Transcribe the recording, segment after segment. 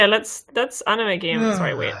Yeah, let's anime game.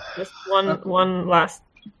 Sorry, wait. Just one last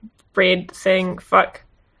braid thing. Fuck.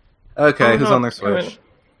 Okay, who's on their Switch?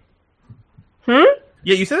 Hmm?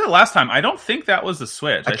 Yeah, you said that last time. I don't think that was the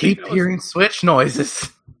Switch. I keep hearing Switch noises.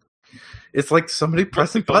 It's like somebody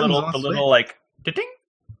pressing buttons on the Switch. little like ding.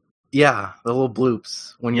 Yeah, the little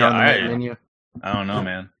bloops when you're on the main menu. I don't know,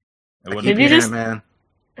 man. Maybe you just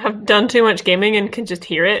have done too much gaming and can just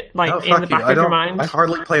hear it in the back of your mind. I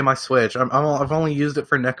hardly play my Switch. I've only used it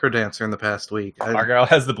for Necrodancer in the past week. Argyle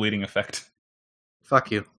has the bleeding effect. Fuck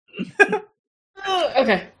you.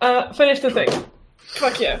 Okay, finish the thing.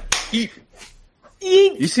 Fuck yeah.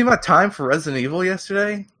 You see my time for Resident Evil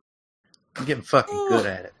yesterday? I'm getting fucking good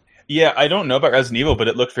at it. Yeah, I don't know about Resident Evil, but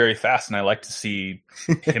it looked very fast, and I like to see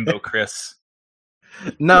Himbo Chris.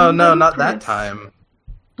 No, not that time.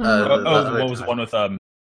 What was the one with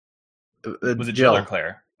was it Jill or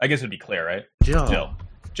Claire? I guess it would be Claire, right?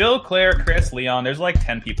 Jill, Claire, Chris, Leon. There's like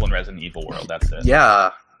 10 people in Resident Evil world. That's it.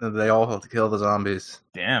 Yeah, they all have to kill the zombies.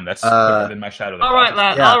 Damn, that's quicker than my shadow. All right,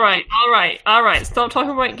 lad. Yeah. All right. Stop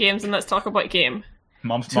talking about games and let's talk about game.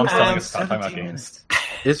 Mom's telling us to stop talking about games.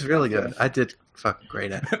 It's really good. I did fucking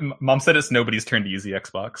great at it. Mom said it's nobody's turn to use the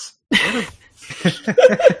Xbox.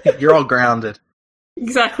 You're all grounded.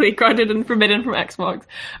 Exactly, grounded and forbidden from Xbox.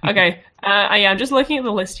 Okay, I'm just looking at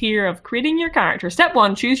the list here of creating your character. Step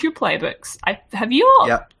 1, choose your playbooks. Have you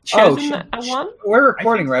all chosen one? We're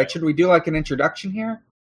recording, right? Should we do like an introduction here?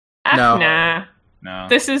 No. Nah. No.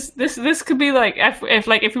 This could be like if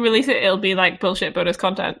we release it, it'll be like bullshit bonus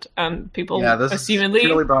content, and people this assumedly is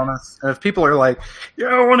purely bonus. And if people are like, "Yeah,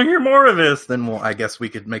 I want to hear more of this," then I guess we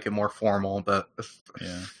could make it more formal. But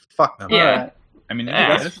fuck them. Yeah. Right. I mean,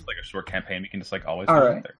 this is like a short campaign. We can just like always all do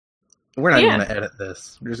right. it there. We're not even gonna edit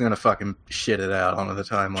this. We're just gonna fucking shit it out onto the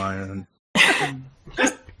timeline.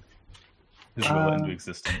 Just roll it into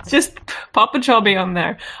existence. Just pop a chubby on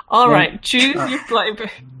there. All right, choose your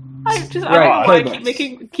playbook. I don't know why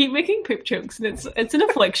I keep making poop jokes, and it's an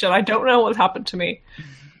affliction. I don't know what's happened to me. I'm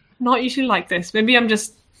not usually like this. Maybe I'm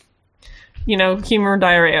just, humor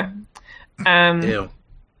diarrhea. Ew.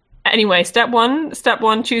 Anyway, step one,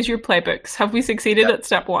 choose your playbooks. Have we succeeded at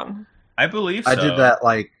step 1? I believe so. I did that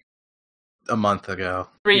like a month ago.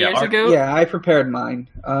 3 years ago? Yeah, I prepared mine.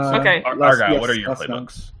 Okay. Argyle, what are your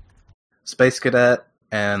playbooks? Space Cadet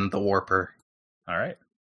and the Warper. All right.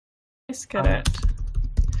 Space Cadet.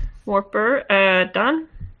 Warper. Dan?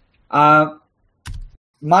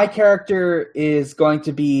 My character is going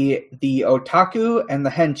to be the Otaku and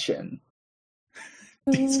the Henshin.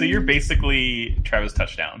 So you're basically Travis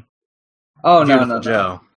Touchdown. Oh, Beautiful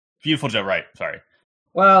Joe. Beautiful Joe, right. Sorry.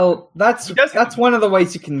 Well, that's one of the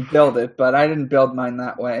ways you can build it, but I didn't build mine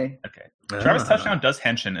that way. Okay. Travis Touchdown does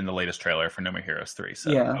Henshin in the latest trailer for No More Heroes 3.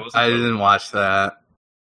 So yeah. I didn't watch that.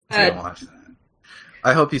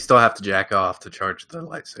 I hope you still have to jack off to charge the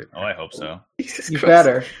lightsaber. Oh, I hope so. You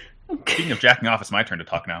better. Speaking of jacking off, it's my turn to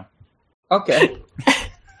talk now. Okay.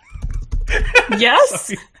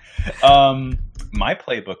 Yes? My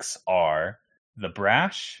playbooks are the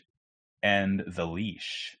Brash and the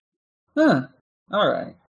Leash. Huh. All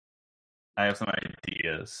right. I have some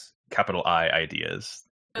ideas. Capital I ideas.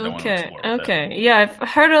 Okay. Yeah, I've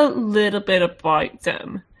heard a little bit about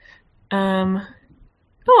them.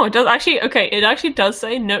 It does actually. Okay, it actually does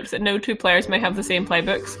say notes that no two players may have the same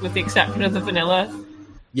playbooks, with the exception of the vanilla.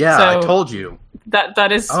 Yeah, so I told you.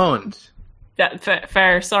 That is owned. That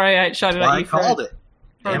fair. Sorry, I shouted at you. I called it.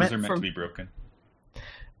 Rules are meant to be broken.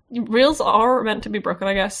 Reels are meant to be broken,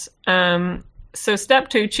 I guess. So step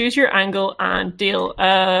 2, choose your angle and deal.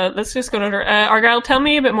 Let's just go in order. Argyle, tell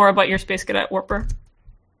me a bit more about your Space Cadet Warper.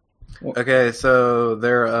 Okay, so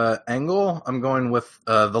their angle, I'm going with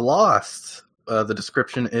the Lost. The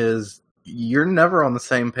description is, you're never on the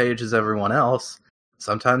same page as everyone else.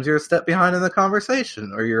 Sometimes you're a step behind in the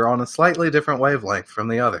conversation, or you're on a slightly different wavelength from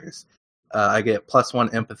the others. I get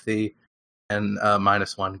 +1 empathy and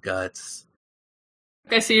 -1 guts.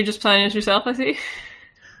 Okay, so you're just playing as yourself, I see.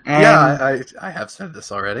 Yeah, I have said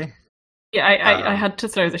this already. Yeah, I had to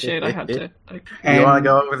throw the shade. I had to. You want to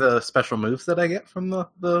go over the special moves that I get from the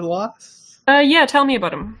Lost? Yeah, tell me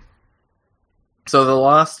about them. So the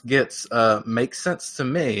Lost gets makes sense to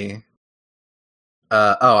me.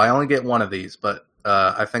 I only get one of these, but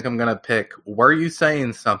I think I'm going to pick Were You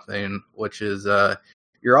Saying Something, which is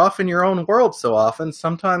you're off in your own world so often,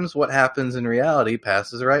 sometimes what happens in reality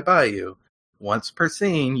passes right by you. Once per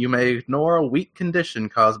scene, you may ignore a weak condition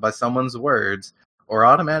caused by someone's words, or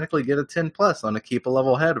automatically get a 10+ on a keep a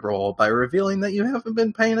level head roll by revealing that you haven't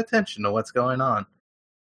been paying attention to what's going on.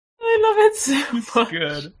 I love it so much.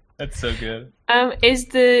 Good. That's so good. Is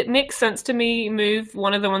the Makes Sense to Me move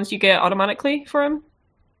one of the ones you get automatically for him?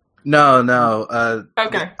 No.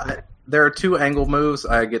 Okay. There are 2 angle moves.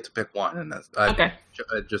 I get to pick one, and okay.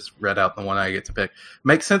 I just read out the one I get to pick.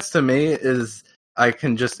 Makes sense to me is I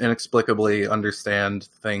can just inexplicably understand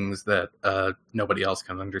things that nobody else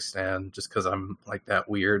can understand just because I'm like that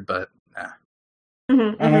weird, but nah.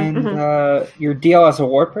 And your deal as a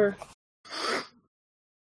warper?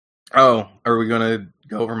 Oh, are we going to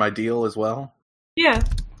go over my deal as well? Yeah.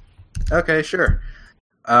 Okay, sure.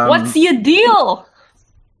 What's your deal?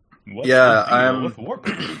 I'm with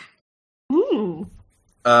warper. Ooh.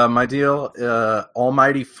 My deal,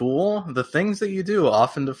 Almighty Fool, the things that you do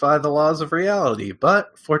often defy the laws of reality,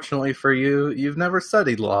 but fortunately for you, you've never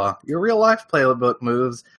studied law. Your real-life playbook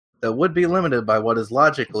moves that would be limited by what is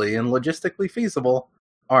logically and logistically feasible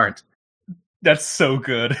aren't. That's so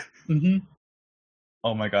good. Mm-hmm.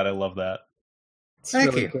 Oh my god, I love that.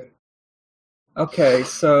 Thank you. Good. Okay,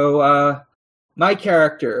 so my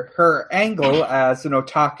character, her angle as an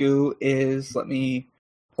otaku is, let me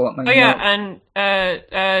pull up my note.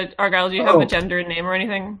 And Argyle, do you have a gender and name or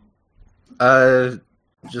anything?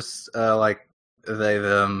 Just like they,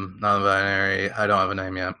 them, non-binary. I don't have a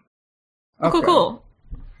name yet. Okay. Cool.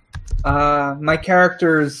 My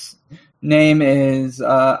character's name is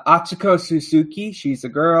Atsuko Suzuki. She's a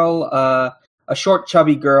girl, a short,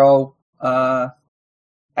 chubby girl,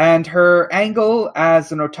 and her angle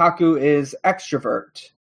as an otaku is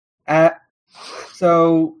extrovert.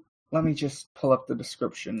 So let me just pull up the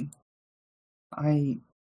description.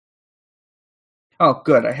 Oh,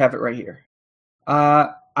 good. I have it right here.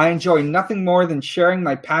 I enjoy nothing more than sharing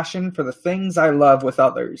my passion for the things I love with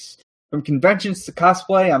others. From conventions to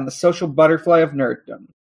cosplay, I'm the social butterfly of nerddom.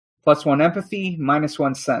 +1 empathy,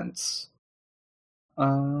 -1 sense.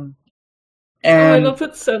 I love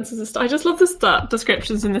that sense. I just love the stat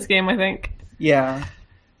descriptions in this game, I think. Yeah.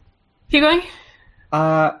 Keep going.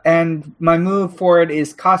 And my move for it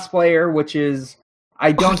is cosplayer, which is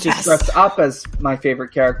I don't just dress up as my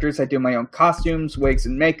favorite characters. I do my own costumes, wigs,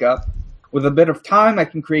 and makeup. With a bit of time, I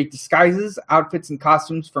can create disguises, outfits, and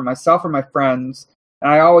costumes for myself or my friends,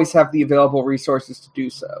 and I always have the available resources to do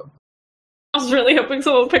so. I was really hoping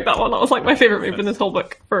someone would pick that one. That was like my favorite move in this whole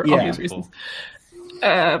book for obvious reasons.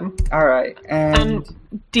 All right, and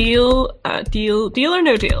deal or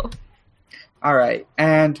no deal? All right,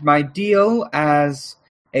 and my deal as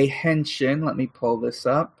a henshin. Let me pull this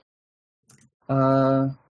up.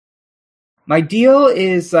 My deal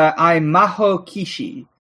is I'm Maho Kishi.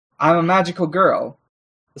 I'm a magical girl.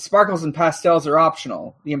 The sparkles and pastels are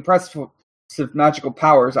optional. The impressive magical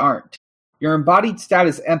powers aren't. Your embodied stat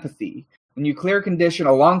is empathy. When you clear a condition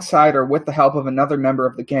alongside or with the help of another member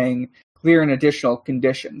of the gang, clear an additional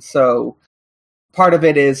condition. So part of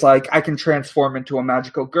it is like I can transform into a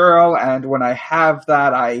magical girl, and when I have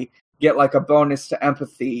that, I get like a bonus to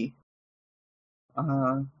empathy.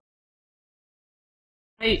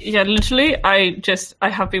 Literally, I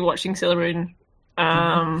have been watching Sailor Moon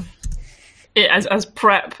as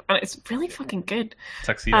prep, and it's really fucking good.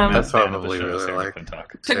 Tuxedo Mask probably really like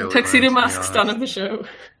Tuxedo Mask stand of the show.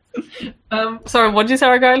 Sorry, what did you say,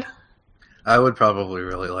 Argyle? I would probably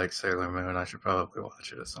really like Sailor Moon. I should probably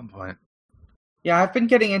watch it at some point. Yeah, I've been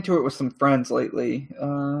getting into it with some friends lately.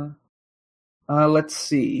 Let's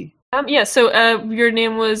see. So your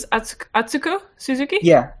name was Atsuko Suzuki?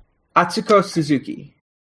 Yeah, Atsuko Suzuki.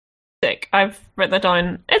 Sick. I've written that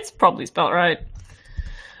down. It's probably spelled right.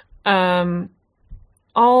 All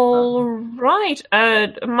right.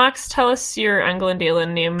 Max, tell us your angle and deal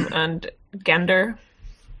and name and gender.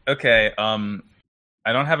 Okay.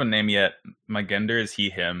 I don't have a name yet. My gender is he,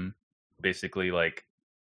 him. Basically, like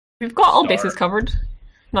we've got all bases covered.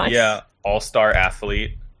 Nice. Yeah, all-star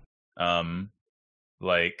athlete. My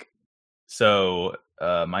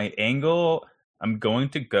angle, I'm going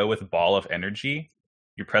to go with ball of energy.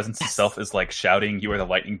 Your presence itself is like shouting, "You are the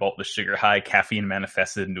lightning bolt, the sugar high, caffeine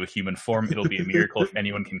manifested into a human form. It'll be a miracle if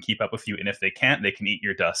anyone can keep up with you, and if they can't, they can eat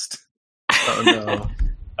your dust." Oh no.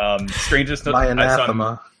 Strangeness. My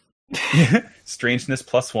anathema. Strangeness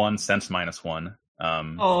 +1, sense -1.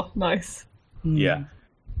 Oh, nice. Yeah.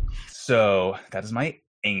 So that is my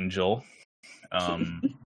angel.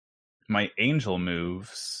 My angel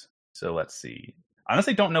moves. So let's see.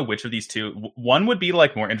 Honestly, don't know which of these two. One would be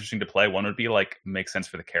like more interesting to play. One would be like make sense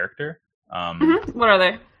for the character. What are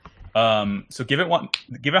they? So give it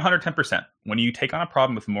 110%. When you take on a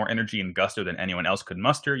problem with more energy and gusto than anyone else could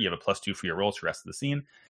muster, you have a +2 for your rolls for the rest of the scene.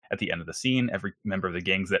 At the end of the scene, every member of the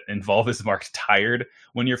gangs that involve is marked tired.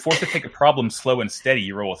 When you're forced to take a problem slow and steady,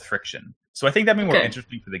 you roll with friction. So I think that'd be more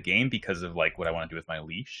interesting for the game because of like what I want to do with my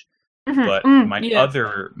leash. But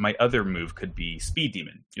my other move could be Speed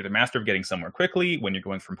Demon. You're the master of getting somewhere quickly. When you're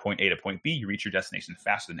going from point A to point B, you reach your destination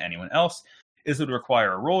faster than anyone else. This would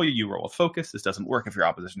require a roll. You roll with focus. This doesn't work if your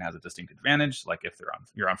opposition has a distinct advantage, like if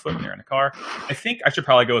you're on foot and they're in a car. I think I should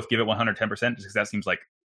probably go with give it 110%, just because that seems like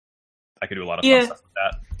I could do a lot of fun stuff with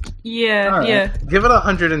that. Yeah. Give it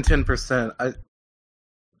 110%.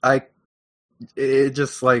 It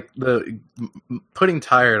just like the putting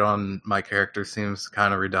tired on my character seems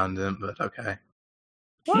kind of redundant, but okay.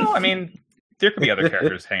 Well, I mean, there could be other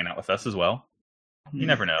characters hanging out with us as well. You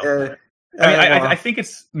never know. I think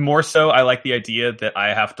it's more so I like the idea that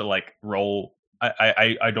I have to like roll.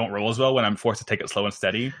 I don't roll as well when I'm forced to take it slow and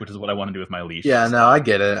steady, which is what I want to do with my leash. Yeah, no, I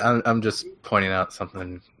get it. I'm just pointing out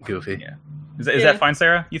something goofy. Yeah. Is that fine,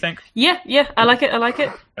 Sarah, you think? Yeah, I like it. All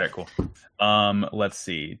right, cool. Let's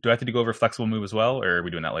see. Do I have to go over flexible move as well, or are we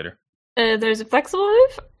doing that later? There's a flexible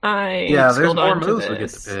move. There's more moves we get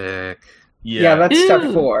to pick. Yeah, that's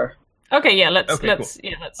step 4. Okay, yeah, let's cool. let's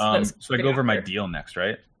so I go over my deal next,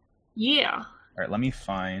 right? Yeah. All right, let me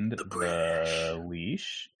find the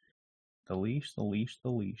leash. The leash.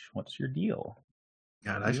 What's your deal?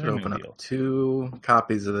 God, I should open up 2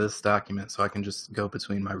 copies of this document so I can just go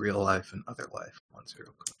between my real life and other life.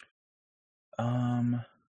 Real quick.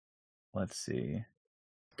 Let's see.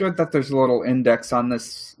 Good that there's a little index on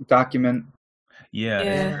this document. Yeah.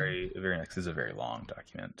 It's very, very nice. This is a very long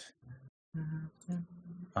document.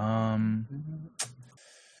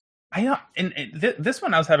 This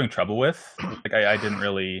one I was having trouble with. Like I didn't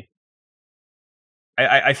really.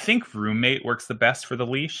 I think roommate works the best for the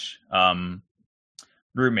leash.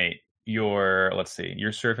 Roommate, your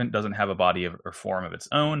servant doesn't have a body or form of its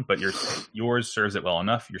own, but yours serves it well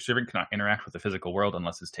enough. Your servant cannot interact with the physical world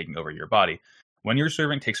unless it's taking over your body. When your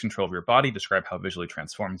servant takes control of your body, describe how visually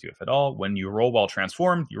transforms you, if at all. When you roll while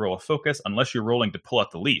transformed, you roll with focus, unless you're rolling to pull out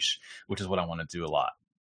the leash, which is what I want to do a lot.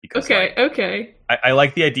 Because, okay. I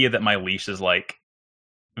like the idea that my leash is like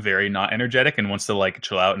very not energetic and wants to like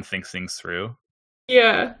chill out and think things through.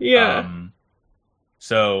 Yeah.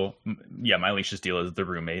 So my leash's deal is the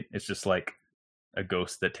roommate. It's just like a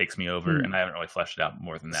ghost that takes me over, and I haven't really fleshed it out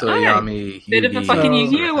more than that. So Yami, bit of a fucking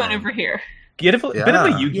Yu-Gi-Oh one over here. Bit of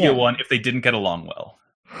a Yu-Gi-Oh one if they didn't get along well.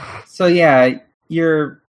 So yeah,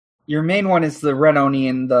 your main one is the red Oni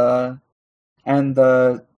and the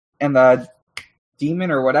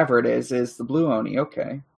demon or whatever it is the blue Oni.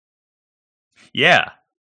 Okay. Yeah.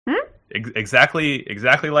 Exactly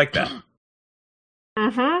like that.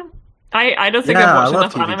 Mm-hmm. I don't think I've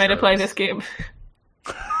watched enough anime to play this game.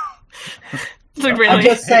 Really... I'm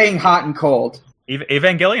just saying hot and cold.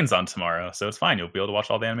 Evangelion's on tomorrow, so it's fine. You'll be able to watch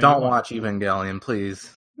all the anime. Don't watch Evangelion,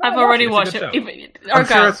 please. I've already watched it. I'm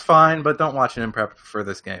sure it's fine, but don't watch it in prep for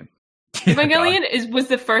this game. Evangelion was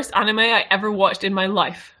the first anime I ever watched in my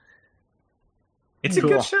life. It's a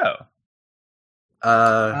good show.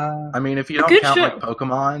 I mean, if you don't count like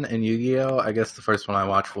Pokemon and Yu-Gi-Oh, I guess the first one I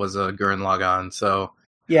watched was Gurren Lagann. So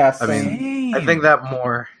yeah, I mean, I think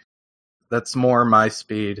that's more my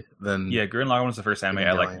speed than Gurren Lagann was the first anime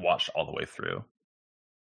I like watched all the way through.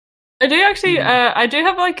 I do actually. I do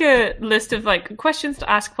have like a list of like questions to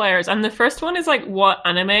ask players, and the first one is like, what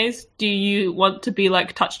animes do you want to be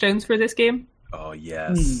like touchstones for this game? Oh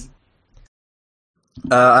yes.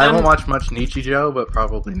 I haven't watched much Nichijou, but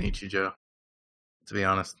probably Nichijou, to be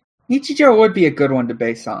honest. Nichijou would be a good one to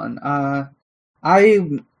base on.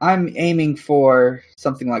 I'm aiming for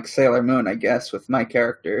something like Sailor Moon, I guess, with my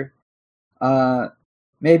character.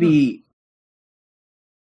 Maybe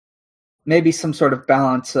some sort of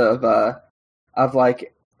balance of the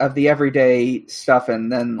everyday stuff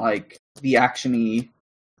and then like the actiony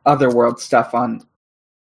otherworld stuff on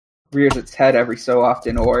rears its head every so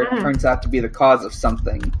often, or it turns out to be the cause of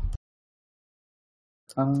something.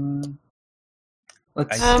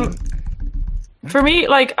 Let's see. For me,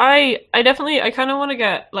 like I kind of want to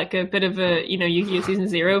get like a bit of a Yu-Gi-Oh! Season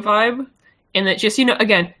 0 vibe, in that just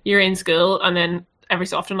again you're in school and then every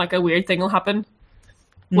so often like a weird thing will happen,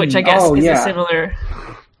 which I guess is a similar.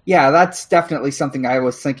 Yeah, that's definitely something I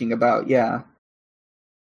was thinking about. Yeah.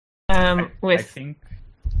 I think.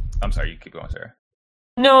 I'm sorry. You keep going, Sarah.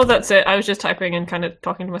 No, that's it. I was just typing and kind of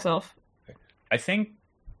talking to myself. I think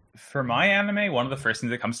for my anime, one of the first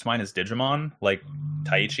things that comes to mind is Digimon, like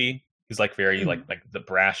Taichi. He's like very like the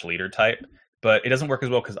brash leader type, but it doesn't work as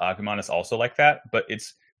well because Agumon is also like that. But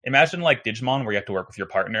imagine like Digimon where you have to work with your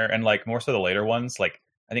partner, and like more so the later ones, like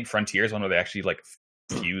I think Frontier is one where they actually like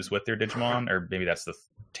fuse with their Digimon, or maybe that's the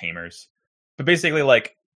Tamers. But basically,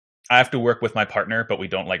 like I have to work with my partner, but we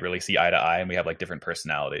don't like really see eye to eye, and we have like different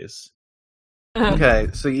personalities. Okay,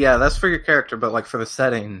 so yeah, that's for your character, but like for the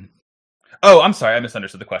setting. Oh, I'm sorry, I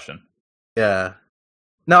misunderstood the question. Yeah.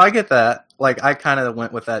 No, I get that. Like, I kind of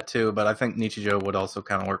went with that too, but I think Nichijou would also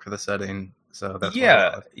kind of work for the setting. So that's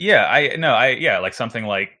like something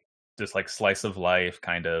like just like slice of life,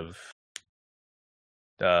 kind of,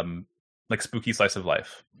 like spooky slice of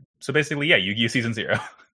life. So basically, yeah, Yu-Gi-Oh! Season 0.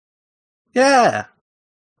 Yeah.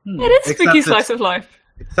 It is spooky slice of life.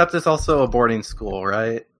 Except it's also a boarding school,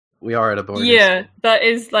 right? We are at a boarding school. Yeah,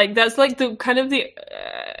 that's like the kind of the,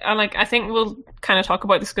 and like I think we'll kind of talk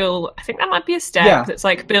about the school. I think that might be a step that's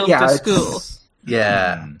like build the school.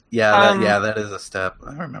 Yeah, that is a step.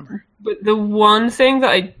 I remember. But the one thing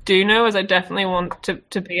that I do know is I definitely want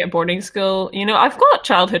to be at boarding school. You know, I've got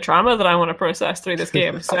childhood trauma that I want to process through this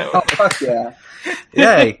game. So, oh fuck yeah!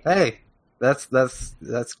 Hey, that's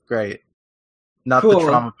great. Not the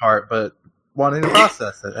trauma part, but wanting to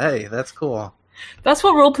process it. Hey, that's cool. That's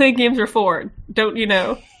what role-playing games are for, don't you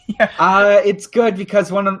know? It's good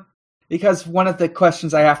because one of the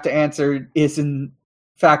questions I have to answer is in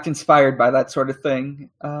fact inspired by that sort of thing.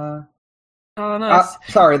 Oh, nice.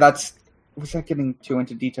 Sorry, was that getting too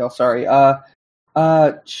into detail? Sorry.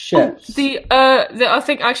 Shit. I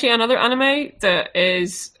think actually another anime that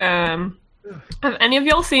is. Have any of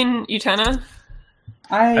y'all seen Utena?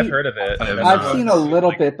 I've heard of it. I've seen a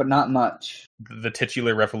little bit, but not much. The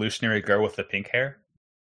titular revolutionary girl with the pink hair?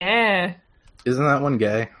 Yeah. Isn't that one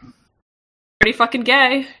gay? Pretty fucking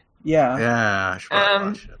gay. Yeah. Yeah, I should probably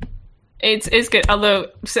watch it. It's good. Although,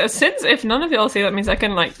 since if none of y'all see, that means I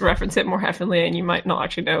can like reference it more heavily, and you might not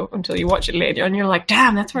actually know until you watch it later, and you're like,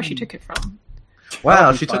 "Damn, that's where she took it from."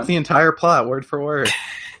 Wow, she took the entire plot word for word.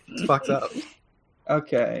 It's fucked up.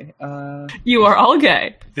 Okay. You are all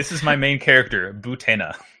gay. This is my main character,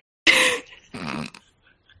 Butena.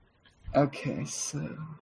 Okay, so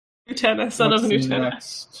Utena, son of Utena.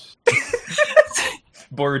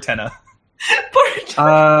 Borutena.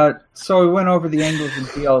 So we went over the angles and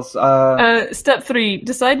feels. Step 3: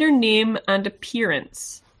 decide your name and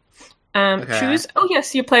appearance. Choose. Oh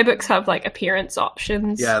yes, your playbooks have like appearance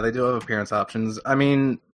options. Yeah, they do have appearance options. I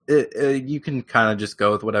mean, you can kind of just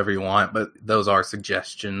go with whatever you want, but those are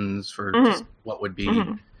suggestions for just what would be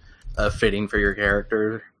fitting for your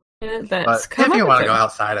character. Yeah, but if you want to go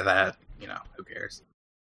outside of that, who cares?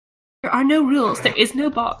 There are no rules. There is no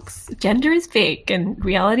box. Gender is fake, and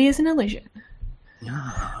reality is an illusion.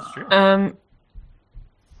 Yeah.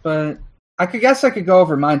 But I guess I could go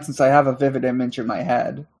over mine since I have a vivid image in my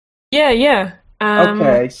head. Yeah.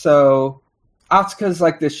 Okay, so Asuka's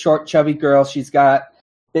like this short, chubby girl. She's got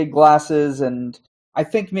big glasses, and I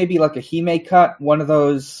think maybe like a Hime cut, one of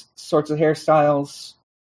those sorts of hairstyles.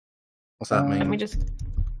 What's that mean? Let me just.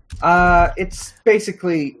 It's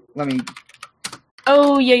basically. Let me.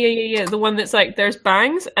 Oh yeah. The one that's like there's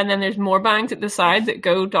bangs, and then there's more bangs at the side that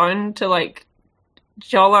go down to like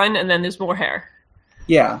jawline, and then there's more hair.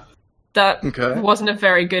 Yeah. That wasn't a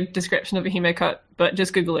very good description of a Hime cut, but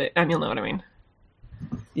just Google it and you'll know what I mean.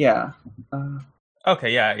 Yeah.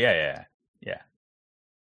 Okay. Yeah.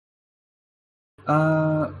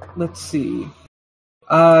 Let's see.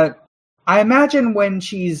 I imagine when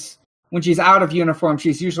she's out of uniform,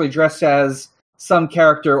 she's usually dressed as some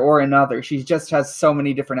character or another. She just has so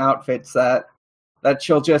many different outfits that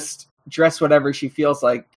she'll just dress whatever she feels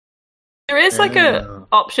like. There is like a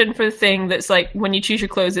option for the thing that's like when you choose your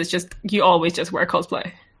clothes, it's just you always just wear cosplay.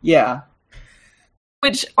 Yeah.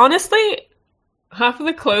 Which honestly, half of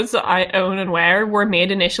the clothes that I own and wear were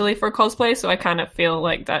made initially for cosplay, so I kind of feel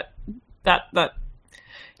like that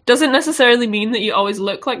doesn't necessarily mean that you always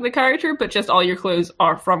look like the character, but just all your clothes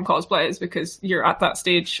are from cosplays because you're at that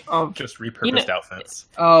stage of just repurposed outfits.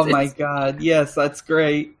 Oh my god, yes, that's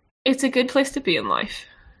great. It's a good place to be in life.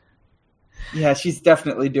 Yeah, she's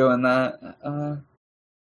definitely doing that.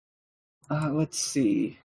 Let's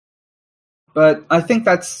see. But I think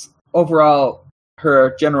that's overall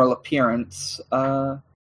her general appearance. Does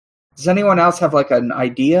anyone else have like an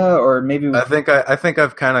idea, or maybe? I think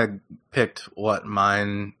I've kind of picked what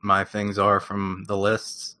my things are from the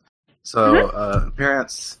lists. So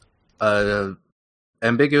appearance,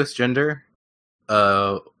 ambiguous gender,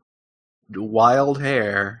 wild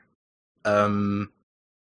hair.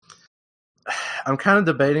 I'm kind of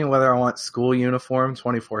debating whether I want school uniform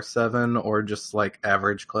 24/7 or just like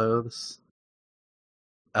average clothes.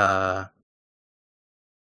 What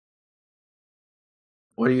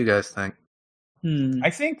do you guys think? I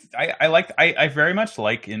think I very much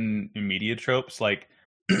like in media tropes, like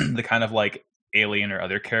the kind of like alien or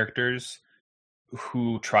other characters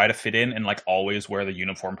who try to fit in and like always wear the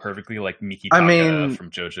uniform perfectly, like Miki Taka from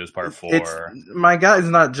JoJo's Part 4. My guy's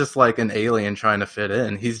not just like an alien trying to fit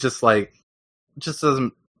in. He's just like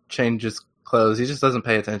doesn't change his clothes. He just doesn't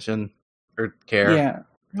pay attention or care. Yeah.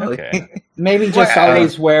 Okay. Maybe just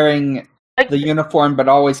always wearing the uniform, but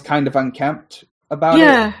always kind of unkempt about it.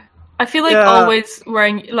 Yeah. I feel like always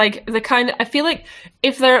wearing like the kind of, I feel like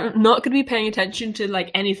if they're not going to be paying attention to like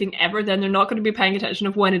anything ever, then they're not going to be paying attention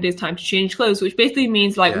of when it is time to change clothes, which basically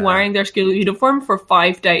means like wearing their school uniform for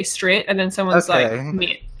 5 days straight, and then someone's like,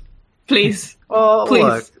 "Mate, please,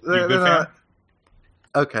 please." Look, they're not,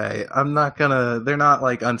 okay, I'm not gonna. They're not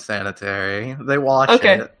like unsanitary. They wash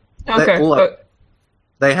it.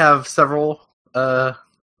 They have several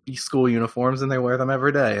school uniforms and they wear them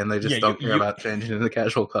every day, and they just don't care about changing into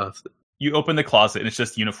casual clothes. You open the closet and it's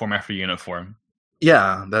just uniform after uniform.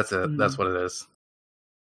 Yeah, that's it. That's what it is.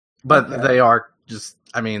 But they are just,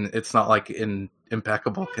 I mean, it's not like in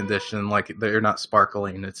impeccable condition, like they're not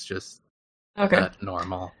sparkling, it's just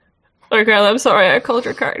normal. Oh girl, I'm sorry I called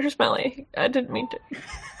your character smelly. I didn't mean to.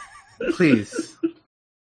 Please.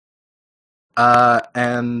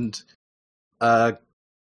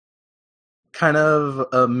 Kind of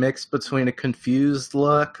a mix between a confused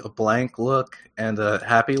look, a blank look, and a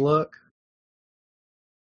happy look.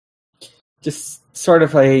 Just sort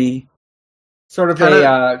of a blank,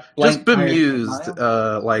 just bemused,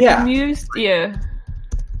 bemused, yeah.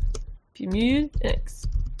 Bemused,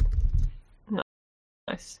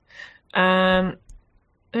 nice.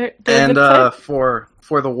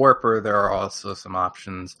 For the warper, there are also some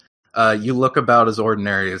options. You look about as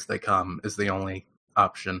ordinary as they come is the only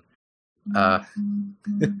option. I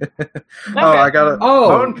got a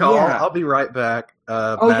phone call. Yeah. I'll be right back.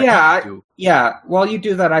 Matt, while you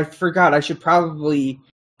do that, I forgot I should probably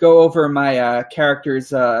go over my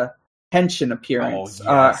character's pension appearance. So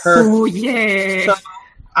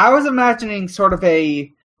I was imagining sort of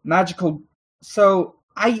a magical, so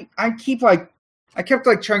I kept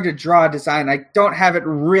trying to draw a design. I don't have it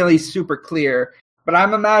really super clear, but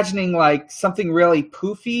I'm imagining like something really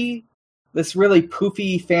poofy, this really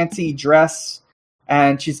poofy, fancy dress,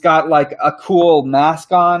 and she's got like a cool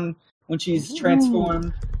mask on when she's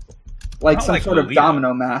transformed, like some sort of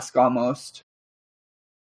domino mask almost.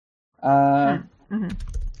 Or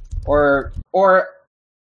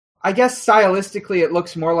I guess stylistically it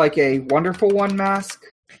looks more like a Wonderful One mask.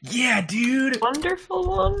 Yeah, dude. Wonderful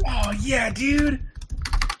One? Oh, yeah, dude.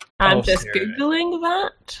 I'm just Googling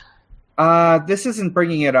that. This isn't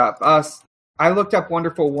bringing it up. I looked up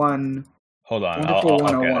Wonderful One. Hold on. Wonderful I'll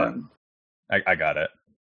 101. I got it.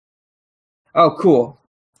 Oh, cool.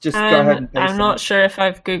 Just go ahead and paste I'm not sure if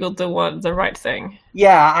I've Googled the right thing.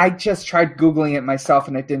 Yeah, I just tried Googling it myself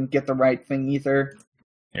and it didn't get the right thing either.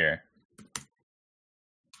 Here.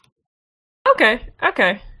 Okay.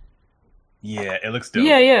 Yeah, it looks dope.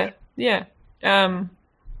 Yeah.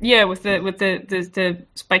 With the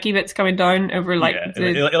spiky bits coming down over like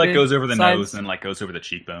it like goes over the sides. nose and like goes over the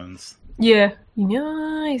cheekbones. Yeah,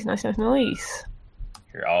 nice.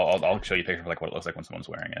 Here, I'll show you a picture of like what it looks like when someone's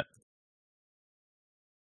wearing it.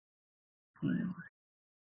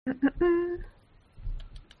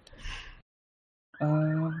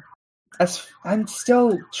 I'm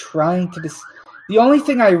still trying to the only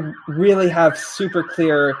thing I really have super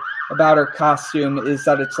clear about her costume is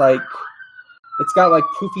that it's got like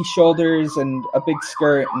poofy shoulders and a big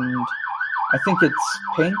skirt, and I think it's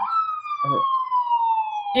pink.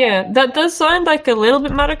 Yeah, that does sound like a little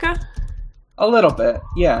bit Madoka. A little bit,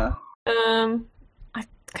 yeah. I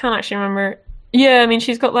can't actually remember. Yeah, I mean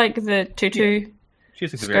she's got like the tutu.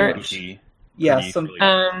 She's like very poofy. Yeah,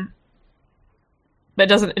 but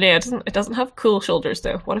it doesn't have cool shoulders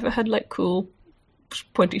though. What if it had like cool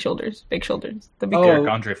pointy shoulders, big shoulders? That'd be Derek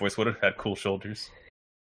Andre voice would have had cool shoulders.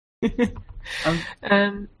 Yeah.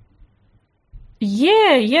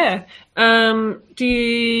 Do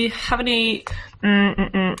you have any?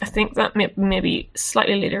 I think that maybe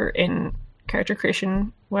slightly later in character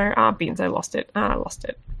creation where beans. I lost it. Oh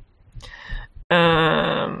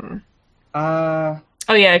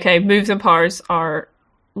yeah. Okay. Moves and powers are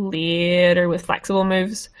later with flexible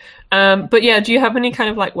moves. But yeah, do you have any kind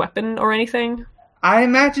of like weapon or anything? I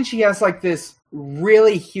imagine she has like this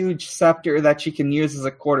really huge scepter that she can use as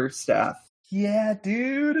a quarterstaff. Yeah,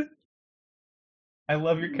 dude. I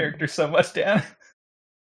love your character so much, Dan.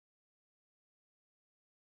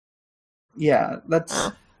 Yeah,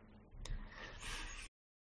 that's...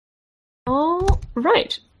 All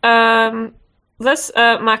right.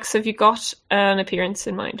 Max, have you got an appearance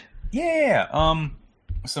in mind? Yeah.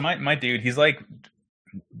 So my dude, he's like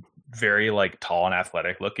very like tall and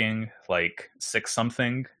athletic looking, like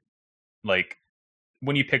 6-something. Like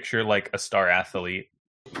when you picture like a star athlete,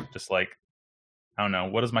 just like, I don't know,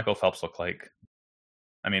 what does Michael Phelps look like?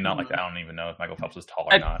 I mean, not like that. I don't even know if Michael Phelps is tall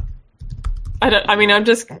or not. I'm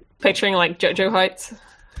just picturing like JoJo heights.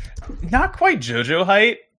 Not quite JoJo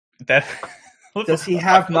height. That does he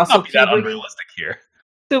have muscle puberty? That puberty? unrealistic here.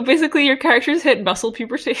 So basically, your character's hit muscle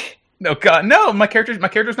puberty. No, God, no. My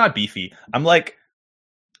character's not beefy. I'm like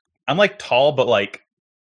tall, but like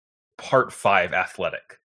part 5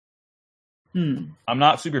 athletic. I'm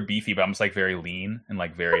not super beefy, but I'm just like very lean and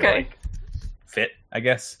like very like fit, I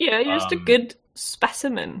guess. Yeah, you're just a good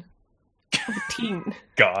specimen of a teen.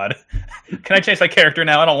 God, can I change my character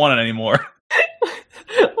now? I don't want it anymore.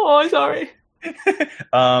 Oh, sorry.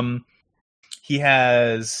 He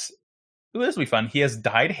has. Ooh, this will be fun. He has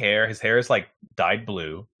dyed hair. His hair is like dyed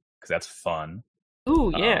blue because that's fun.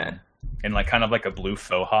 Ooh, yeah. And like kind of like a blue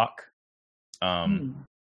faux hawk.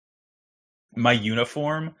 My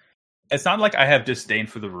uniform. It's not like I have disdain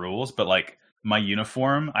for the rules, but like my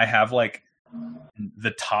uniform, I have like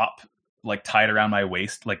the top like tied around my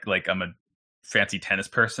waist, like I'm a fancy tennis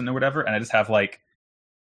person or whatever, and I just have like,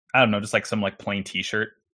 I don't know, just like some like plain t-shirt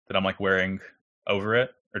that I'm like wearing over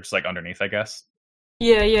it, or just like underneath, I guess.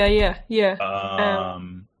 Yeah.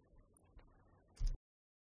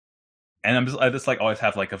 And I just like always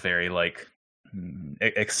have like a very like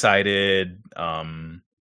excited,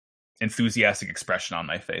 enthusiastic expression on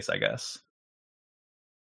my face, I guess.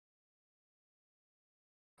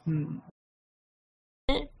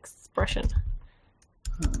 Expression.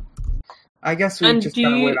 I guess we just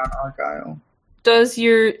gotta wait on Argyle. Does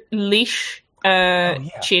your leash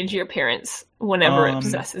change your appearance whenever it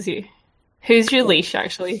possesses you? Who's your leash,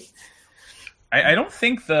 actually? I don't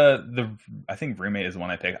think I think roommate is the one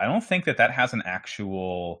I picked. I don't think that has an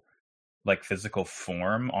actual like physical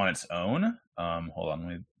form on its own. Hold on, let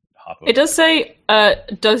me hop over. It does say,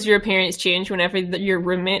 does your appearance change whenever your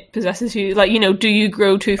roommate possesses you? Like, do you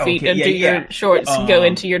grow 2 feet and your shorts go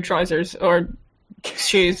into your trousers or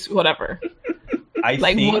shoes, whatever? What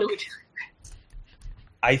do we do?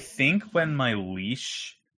 I think when my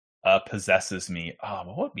leash possesses me,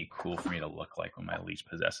 what would be cool for me to look like when my leash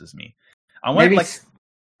possesses me? I want like.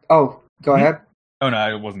 Oh, go ahead. Oh no,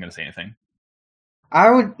 I wasn't going to say anything. I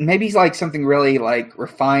would maybe like something really like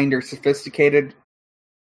refined or sophisticated.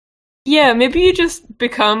 Yeah, maybe you just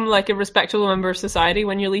become like a respectable member of society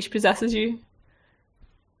when your leash possesses you.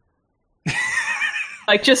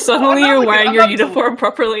 Like just suddenly you're wearing your uniform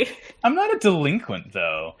properly. I'm not a delinquent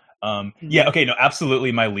though. Yeah, okay, no,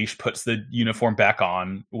 absolutely my leash puts the uniform back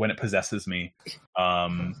on when it possesses me.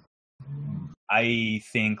 I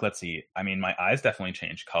think, let's see, I mean, my eyes definitely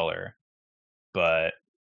change color, but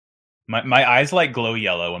my eyes like glow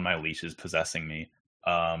yellow when my leash is possessing me.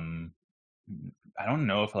 I don't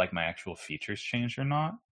know if like my actual features change or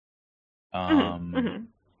not.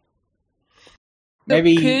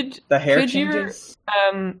 Maybe the hair changes.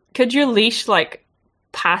 Could your leash like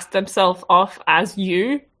pass themselves off as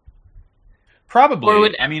you? Probably. Or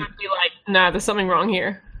would be like, nah, there's something wrong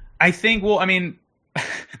here? I think. Well, I mean,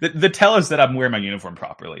 the tell is that I'm wearing my uniform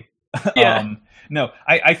properly. Yeah. No,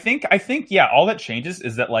 I think yeah. All that changes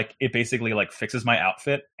is that like it basically like fixes my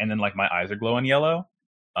outfit, and then like my eyes are glowing yellow.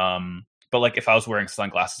 But like if I was wearing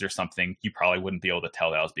sunglasses or something, you probably wouldn't be able to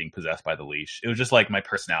tell that I was being possessed by the leash. It was just like my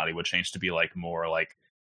personality would change to be like more like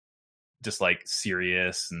just like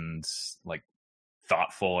serious and like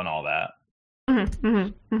thoughtful and all that.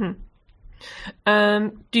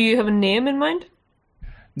 Do you have a name in mind?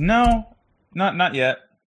 No, not yet.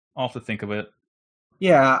 I'll have to think of it.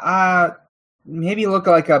 Yeah, maybe look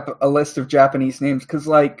like up a list of Japanese names, because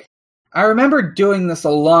like I remember doing this a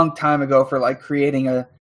long time ago for like creating a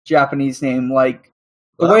Japanese name, like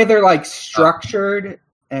the way they're like structured.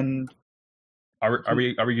 And are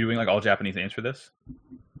we doing like all Japanese names for this?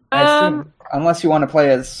 Unless you want to play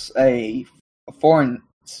as a foreign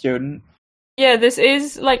student. Yeah, this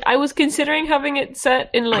is like I was considering having it set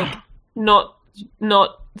in like not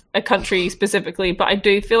a country specifically, but I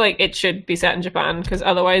do feel like it should be set in Japan, because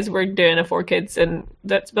otherwise we're doing it for kids, and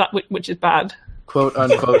which is bad. Quote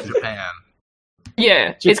unquote Japan.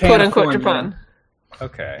 Yeah, it's quote unquote Japan.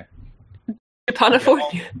 Okay.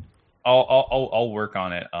 Japanifornia. Yeah, I'll work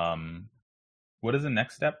on it. What is the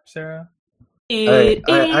next step, Sarah? I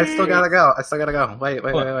still gotta go. Wait.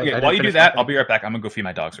 Okay, while you do that, I'll be right back. I'm gonna go feed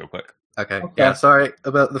my dogs real quick. Okay. Yeah, sorry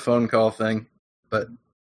about the phone call thing, but.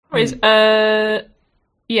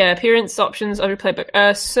 Yeah, appearance options of your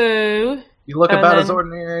playbook. So you look about as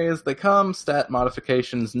ordinary as they come. Stat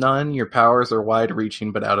modifications none. Your powers are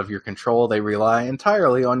wide-reaching but out of your control. They rely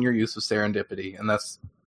entirely on your use of serendipity, and that's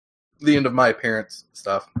the end of my appearance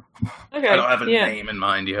stuff. Okay. I don't have a name in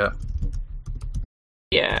mind yet.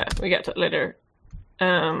 Yeah, we get to it later.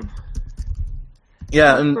 Yeah,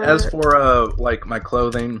 and as for like my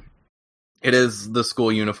clothing, it is the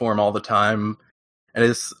school uniform all the time. And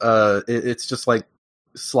it's just like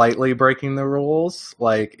slightly breaking the rules.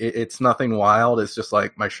 Like it's nothing wild. It's just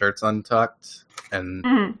like my shirt's untucked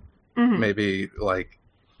and maybe like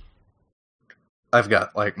I've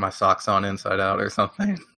got like my socks on inside out or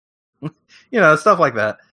something. Stuff like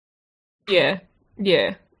that. Yeah.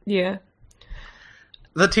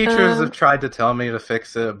 The teachers have tried to tell me to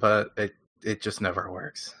fix it, but it just never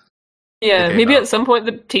works. Yeah, maybe at some point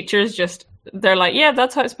the teachers they're like, yeah,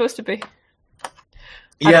 that's how it's supposed to be.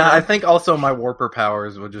 I think also my warper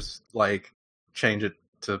powers would just like change it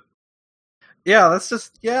to. Yeah, that's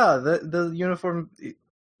just the uniform.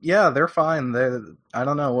 Yeah, they're fine. I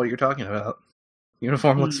don't know what you're talking about.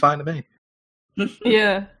 Uniform looks fine to me.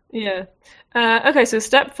 Yeah. Okay, so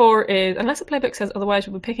step 4 is, unless the playbook says otherwise,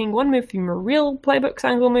 you'll be picking one move from your real playbook's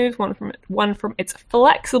angle moves, one from its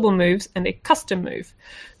flexible moves, and a custom move.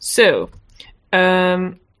 So,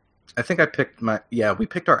 I think I picked we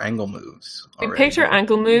picked our angle moves already. We picked our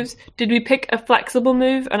angle moves. Did we pick a flexible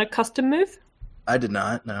move and a custom move? I did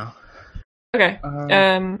not, no. Okay.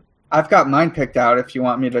 I've got mine picked out if you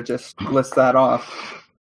want me to just list that off.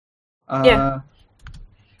 Yeah.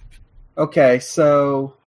 Okay,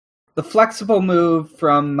 so the flexible move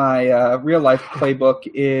from my real-life playbook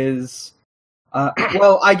is...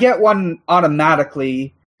 I get one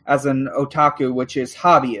automatically as an otaku, which is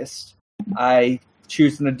hobbyist. I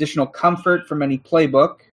choose an additional comfort from any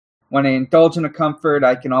playbook. When I indulge in a comfort,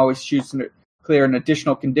 I can always choose to clear an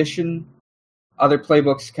additional condition. Other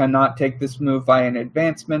playbooks cannot take this move via an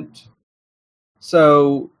advancement.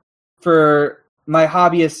 So, for my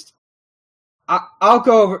hobbyist, I'll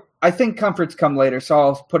go over... I think comforts come later, so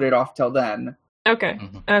I'll put it off till then. Okay.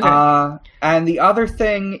 And the other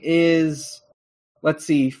thing is... Let's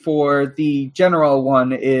see, for the general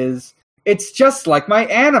one is... It's just like my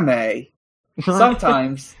anime!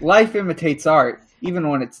 Sometimes, life imitates art, even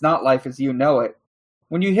when it's not life as you know it.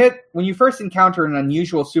 When you first encounter an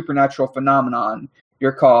unusual supernatural phenomenon,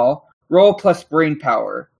 your call, roll plus brain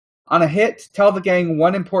power. On a hit, tell the gang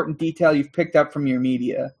one important detail you've picked up from your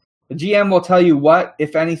media. The GM will tell you what,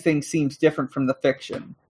 if anything, seems different from the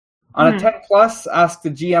fiction. On a 10+, ask the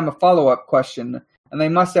GM a follow-up question, and they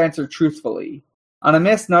must answer truthfully. On a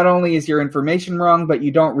miss, not only is your information wrong, but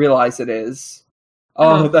you don't realize it is.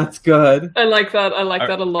 Oh, that's good. I like that. I like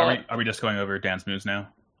that a lot. Are we just going over Dan's moves now?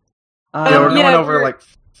 We're going over like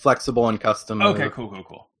flexible and custom. Okay,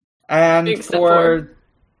 cool. And for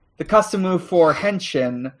the custom move for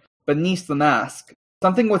Henshin, beneath the mask,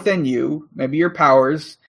 something within you, maybe your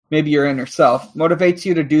powers, maybe your inner self, motivates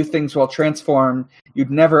you to do things while transformed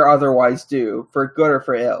you'd never otherwise do, for good or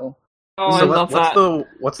for ill. Oh, so I love that.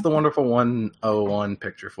 What's the wonderful 101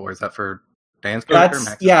 picture for? Is that for Dan's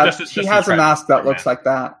character? She has a mask that looks like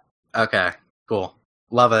that. Okay, cool.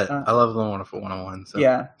 Love it. I love the wonderful 101. So.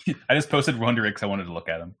 Yeah. I just posted Wonder because I wanted to look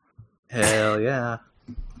at him. Hell yeah.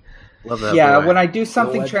 Love that. Yeah, boy. When I do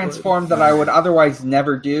something transformed that I would otherwise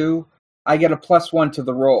never do, I get a +1 to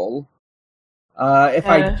the roll. If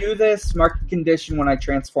I do this, mark the condition when I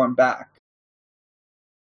transform back.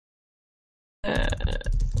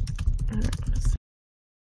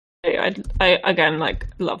 I again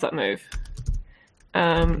love that move.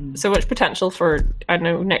 So much potential for, I don't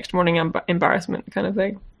know, next morning embarrassment kind of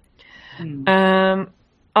thing.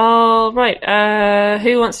 All right.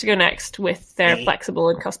 Who wants to go next with their flexible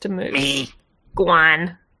and custom moves? Me.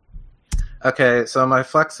 Guan. Okay, so my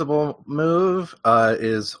flexible move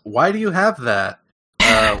is, why do you have that?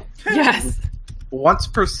 Yes. Once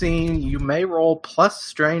per scene, you may roll plus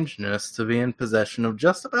strangeness to be in possession of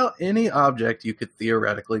just about any object you could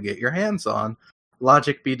theoretically get your hands on.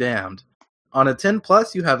 Logic be damned. On a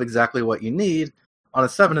 10+, you have exactly what you need. On a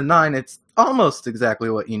 7 and 9, it's almost exactly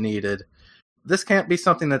what you needed. This can't be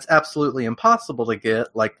something that's absolutely impossible to get,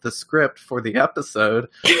 like the script for the episode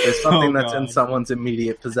is something that's in someone's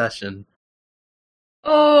immediate possession.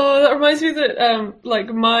 Oh, that reminds me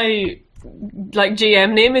that my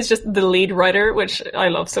GM name is just the lead writer, which I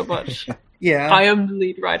love so much. Yeah, I am the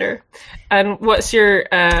lead writer. And what's your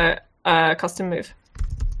custom move?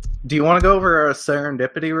 Do you want to go over a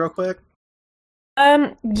serendipity real quick?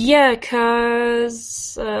 Yeah,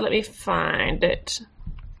 cause let me find it.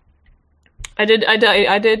 I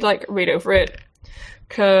did read over it,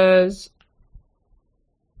 cause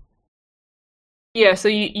yeah. So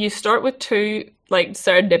you start with 2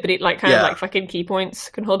 serendipity, kind of fucking key points.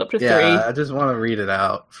 Can hold up to 3. Yeah, I just want to read it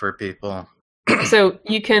out for people. So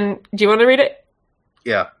you can. Do you want to read it?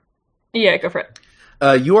 Yeah. Yeah, go for it.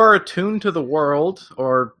 You are attuned to the world,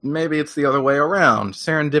 or maybe it's the other way around.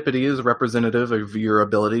 Serendipity is representative of your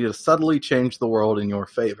ability to subtly change the world in your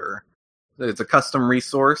favor. It's a custom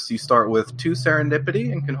resource. You start with 2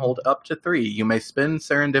 serendipity and can hold up to 3. You may spend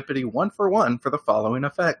serendipity 1 for 1 for the following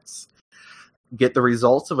effects. Get the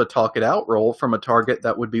results of a talk it out roll from a target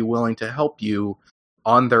that would be willing to help you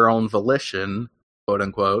on their own volition, quote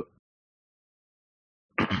unquote.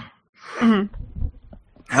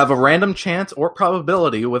 Have a random chance or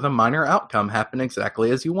probability with a minor outcome happen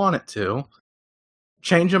exactly as you want it to.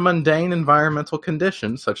 Change a mundane environmental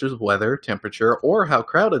condition, such as weather, temperature, or how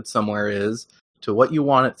crowded somewhere is, to what you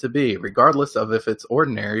want it to be, regardless of if it's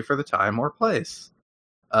ordinary for the time or place.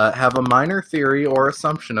 Have a minor theory or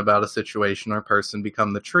assumption about a situation or person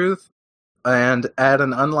become the truth, and add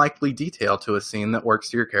an unlikely detail to a scene that works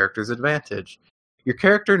to your character's advantage. Your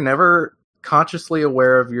character is never consciously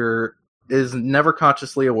aware of your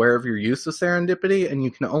use of serendipity, and you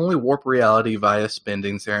can only warp reality via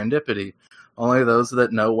spending serendipity. Only those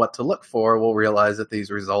that know what to look for will realize that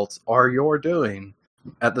these results are your doing.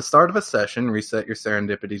 At the start of a session, reset your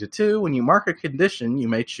serendipity to 2. When you mark a condition, you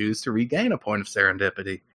may choose to regain a point of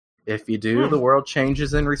serendipity. If you do, the world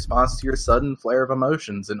changes in response to your sudden flare of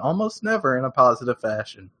emotions, and almost never in a positive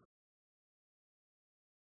fashion.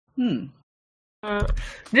 I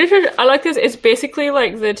like this. It's basically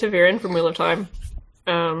like the Taviran from Wheel of Time.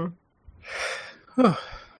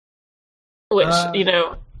 Which,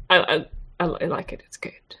 I like it. It's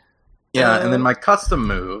good. Yeah, and then my custom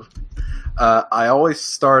move, I always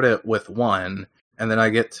start it with 1, and then I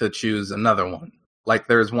get to choose another one. Like,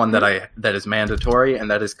 there's one that is mandatory, and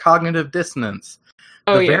that is cognitive dissonance.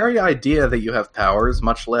 The very idea that you have powers,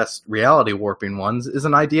 much less reality warping ones, is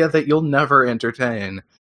an idea that you'll never entertain.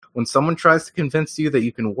 When someone tries to convince you that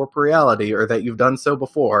you can warp reality, or that you've done so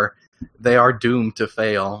before, they are doomed to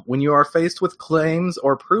fail. When you are faced with claims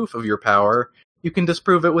or proof of your power, you can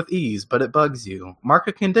disprove it with ease, but it bugs you. Mark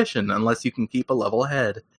a condition unless you can keep a level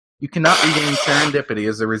head. You cannot regain serendipity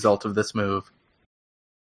as a result of this move.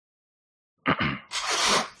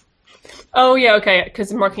 Oh, yeah, okay,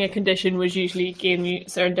 because marking a condition was usually giving you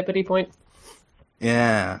serendipity point.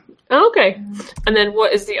 Yeah. Oh, okay. And then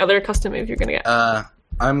what is the other custom move you're going to get?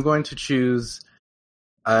 I'm going to choose...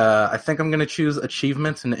 I think I'm going to choose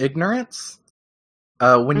Achievements in Ignorance.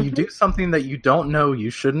 When you do something that you don't know you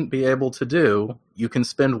shouldn't be able to do, you can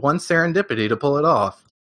spend 1 serendipity to pull it off.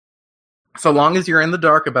 So long as you're in the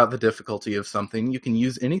dark about the difficulty of something, you can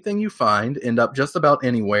use anything you find, end up just about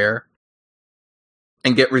anywhere,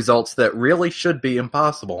 and get results that really should be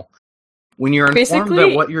impossible. When you're informed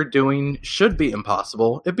that what you're doing should be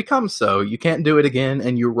impossible, it becomes so. You can't do it again,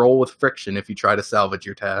 and you roll with friction if you try to salvage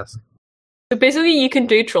your task. So basically you can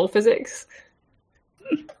do troll physics.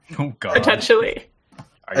 Oh, God. Potentially.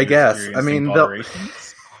 I guess. I mean,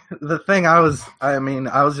 the thing I was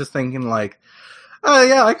just thinking, like, oh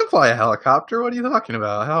yeah, I can fly a helicopter. What are you talking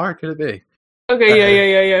about? How hard could it be?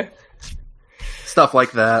 Okay, yeah. Stuff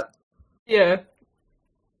like that. Yeah.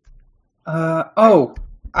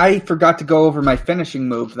 I forgot to go over my finishing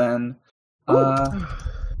move then.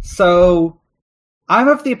 So, I'm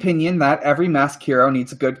of the opinion that every masked hero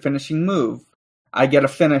needs a good finishing move. I get a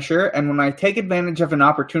finisher, and when I take advantage of an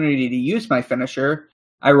opportunity to use my finisher,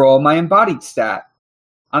 I roll my embodied stat.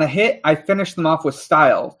 On a hit, I finish them off with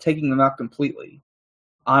style, taking them out completely.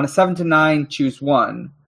 On a 7 to 9, choose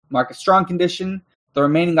 1. Mark a strong condition. The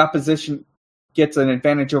remaining opposition gets an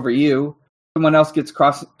advantage over you. Someone else gets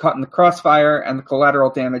caught in the crossfire, and the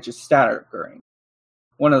collateral damage is staggering.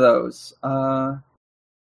 One of those.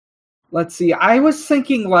 Let's see. I was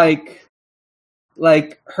thinking like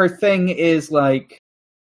her thing is like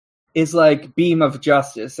Beam of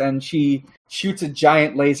Justice, and she shoots a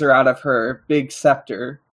giant laser out of her big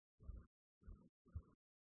scepter.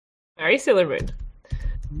 Very Sailor Moon.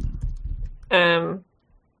 And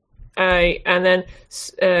then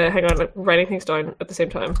hang on, I'm writing things down at the same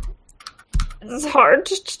time. It's hard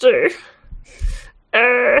to do.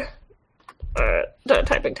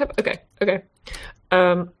 Typing. Okay.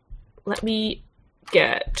 Let me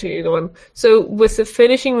get to the one. So with the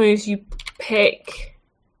finishing moves, you pick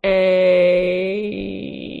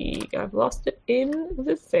I've lost it in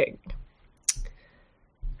the thing.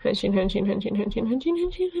 Henshin.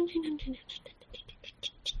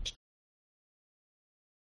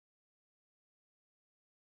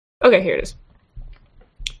 Okay, here it is.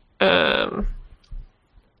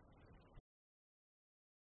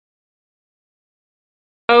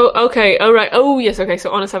 Oh, okay. Oh, right. Oh, yes. Okay.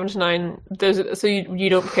 So on a 7 to 9, so you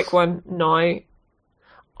don't pick one now.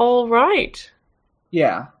 All right.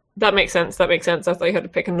 Yeah. That makes sense. I thought you had to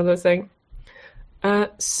pick another thing.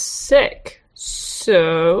 Sick.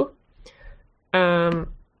 So,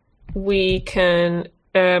 we can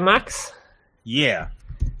Max. Yeah.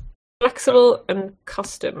 Flexible and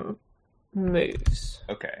custom. moves.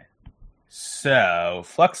 Okay. So,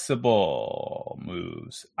 flexible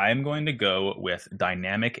moves. I'm going to go with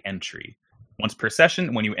dynamic entry. Once per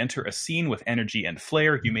session, when you enter a scene with energy and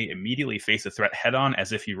flair, you may immediately face a threat head-on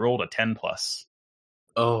as if you rolled a 10+.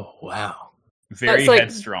 Oh, wow. Very like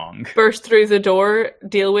headstrong. Burst through the door,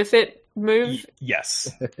 deal with it move? Yes.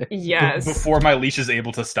 Yes. Before my leash is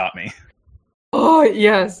able to stop me. Oh,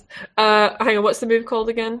 yes. Hang on, what's the move called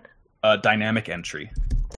again? Dynamic entry.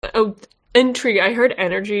 Oh, entry. I heard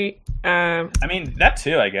energy. I mean, that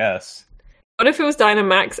too, I guess. What if it was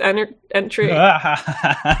Dynamax entry?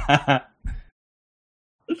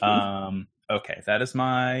 Okay, that is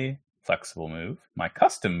my flexible move. My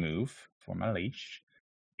custom move for my leash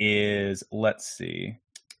is, let's see.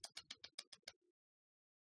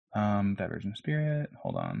 Divergent Spirit.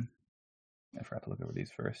 Hold on. I forgot to look over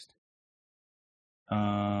these first.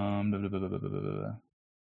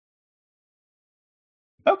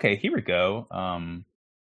 Okay, here we go.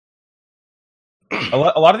 A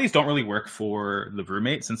lot of these don't really work for the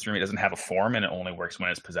roommate, since the roommate doesn't have a form and it only works when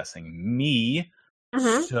it's possessing me.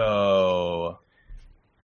 Mm-hmm. So,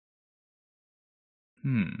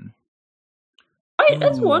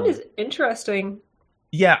 As one is interesting.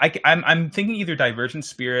 Yeah, I'm thinking either Divergent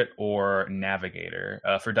Spirit or Navigator.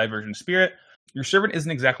 For Divergent Spirit, your servant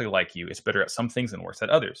isn't exactly like you. It's better at some things and worse at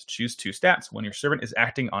others. Choose 2 stats. When your servant is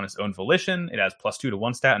acting on its own volition, it adds +2 to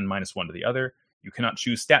one stat and -1 to the other. You cannot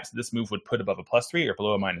choose stats that this move would put above a +3 or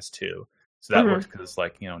below a -2. So that works because it's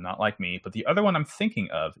like, not like me. But the other one I'm thinking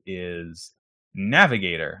of is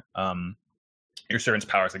Navigator. Your servant's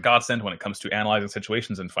power is a godsend when it comes to analyzing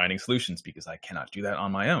situations and finding solutions, because I cannot do that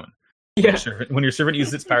on my own. Yeah. When your servant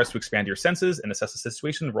uses its powers to expand your senses and assess a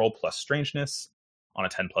situation, roll plus strangeness. On a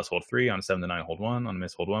 10+, hold 3. On a 7 to 9, hold 1. On a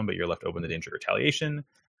miss, hold 1. But you're left open to danger of retaliation.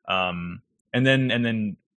 And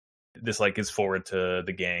then this like is forward to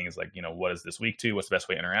the gang. Is like, what is this weak to? What's the best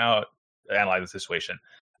way in or out? Analyze the situation.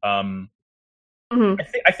 I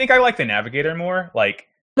think I like the Navigator more. Like,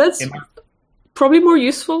 that's probably more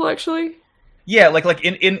useful, actually. Yeah, like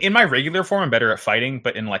in my regular form, I'm better at fighting,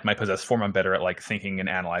 but in like my possessed form, I'm better at like thinking and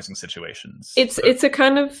analyzing situations. It's a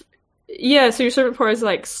kind of so your servant power is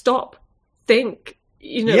like stop, think,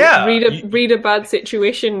 read a bad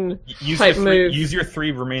situation type move. Use your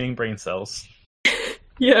 3 remaining brain cells.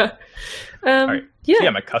 Yeah. All right. Yeah. So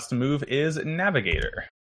yeah, my custom move is Navigator.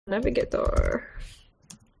 Navigator.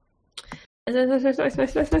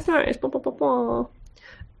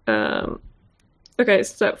 Okay,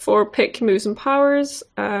 step 4, pick moves and powers.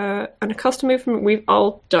 And a custom move, we've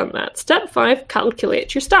all done that. Step 5,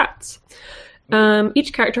 calculate your stats.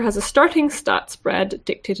 Each character has a starting stat spread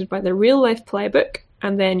dictated by the real-life playbook,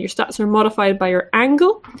 and then your stats are modified by your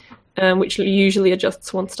angle, which usually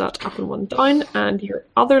adjusts 1 stat up and 1 down, and your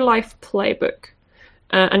other life playbook.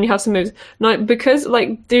 And you have some moves. Now, because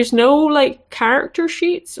there's no character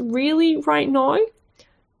sheets really right now,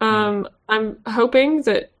 I'm hoping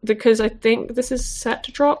that, because I think this is set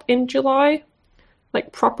to drop in July,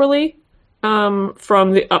 properly, from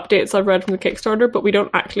the updates I've read from the Kickstarter, but we don't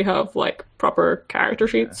actually have proper character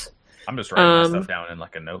sheets. I'm just writing my stuff down in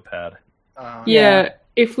a notepad. Yeah,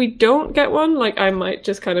 if we don't get one, I might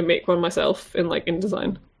just kind of make one myself in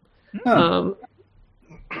InDesign.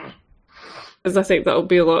 Because I think that'll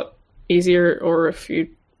be a lot easier, or if you,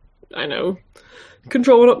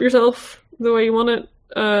 control it up yourself the way you want it.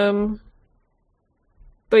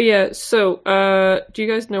 But yeah, so do you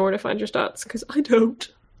guys know where to find your stats? Because I don't.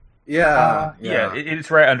 Yeah, it's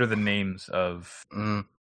right under the names of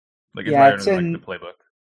it's right under the playbook.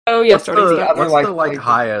 Oh yeah, what's the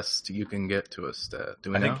highest you can get to a stat?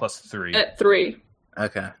 Do we know? I think +3. At 3.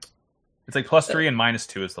 Okay. It's +3 and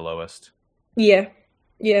 -2 is the lowest. Yeah.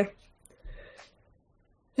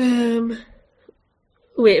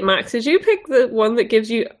 Wait, Max, did you pick the one that gives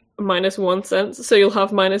you -1 cent, so you'll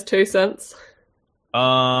have -2 cents?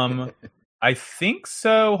 I think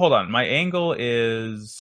so. Hold on, my angle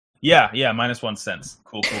is -1 cent.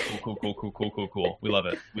 Cool. We love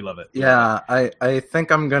it. Yeah, I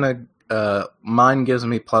think I'm gonna. Mine gives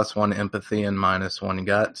me +1 empathy and -1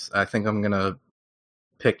 guts. I think I'm gonna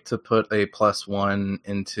pick to put a +1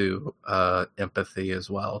 into empathy as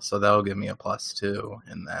well, so that'll give me a +2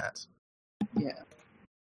 in that. Yeah,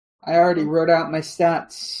 I already wrote out my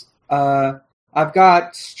stats. I've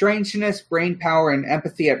got strangeness, brain power, and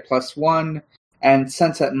empathy at +1, and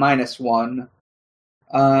sense at -1.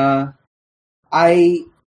 I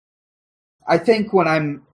think when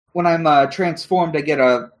I'm transformed, I get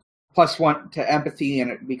a +1 to empathy, and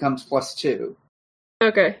it becomes +2.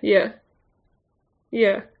 Okay, yeah.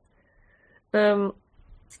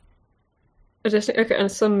 Okay,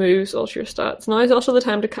 and some moves alter your stats. Now is also the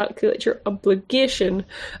time to calculate your obligation.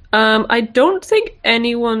 I don't think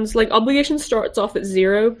anyone's obligation starts off at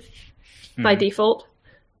 0 by default,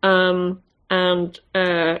 and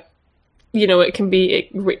it can be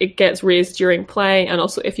it gets raised during play, and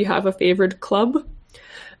also if you have a favored club.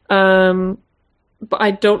 But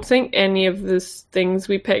I don't think any of these things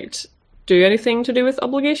we picked do anything to do with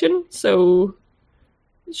obligation, so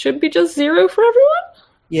it should be just 0 for everyone.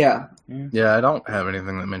 Yeah. Yeah, I don't have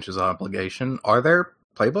anything that mentions obligation. Are there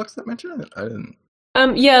playbooks that mention it? I didn't.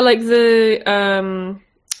 Yeah, the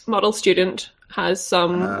model student has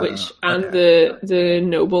some, the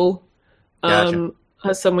noble Gotcha.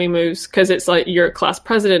 has some wee moves because it's like you're a class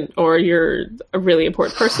president or you're a really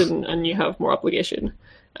important person and you have more obligation.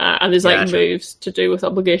 And there's moves to do with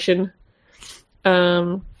obligation.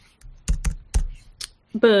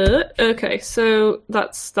 But okay, so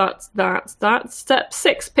that's step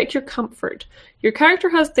 6. Pick your comfort. Your character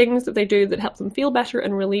has things that they do that help them feel better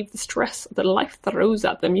and relieve the stress that life throws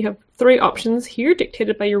at them. You have 3 options here,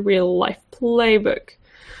 dictated by your real life playbook.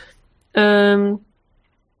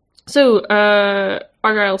 So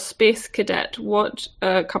Argyle, Space Cadet, what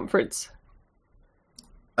comforts?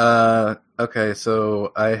 Okay,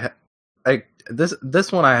 so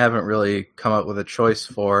this one I haven't really come up with a choice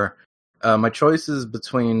for. My choice is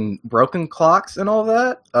between broken clocks and all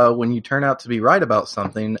that. When you turn out to be right about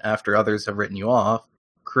something after others have written you off.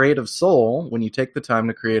 Creative soul, when you take the time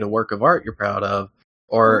to create a work of art you're proud of.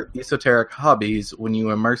 Or esoteric hobbies, when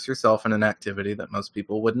you immerse yourself in an activity that most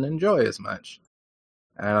people wouldn't enjoy as much.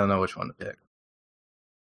 I don't know which one to pick.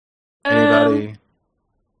 Anybody?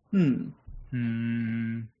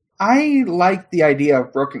 I like the idea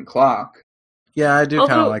of broken clock. Yeah, I do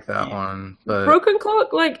kind of like that one. But broken clock,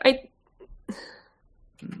 I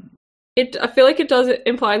feel like it does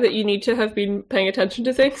imply that you need to have been paying attention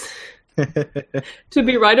to things to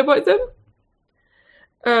be right about them.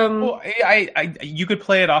 Well, you could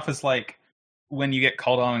play it off as when you get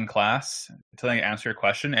called on in class to answer a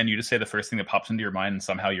question, and you just say the first thing that pops into your mind, and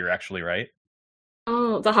somehow you're actually right.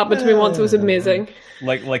 Oh, that happened to me once. It was amazing.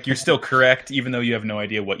 Like you're still correct, even though you have no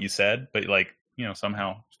idea what you said, but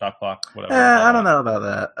somehow stop clock, whatever. I don't know about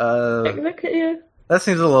that. That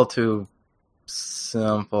seems a little too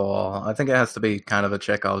simple. I think it has to be kind of a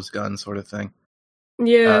Chekhov's gun sort of thing.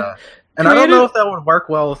 Yeah. And I don't know if that would work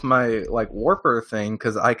well with my warper thing,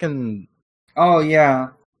 because I can. Oh yeah.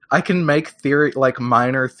 I can make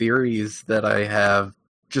minor theories that I have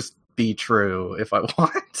just be true if I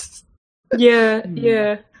want. Yeah.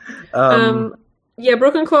 Yeah,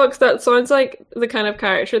 broken clocks. That sounds like the kind of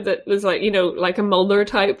character that was like a Mulder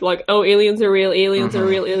type. Aliens are real, aliens are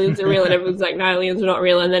real, aliens are real, and everyone's like, no, aliens are not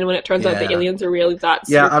real. And then when it turns out the aliens are real,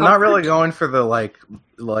 that's I'm not really going for the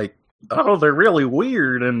oh, they're really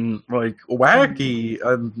weird and wacky.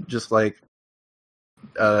 I'm just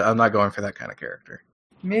I'm not going for that kind of character.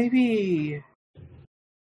 Maybe.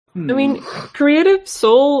 I mean, creative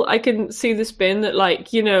soul, I can see the spin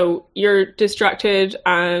that you're distracted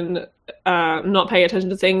and not paying attention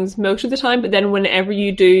to things most of the time, but then whenever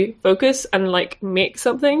you do focus and make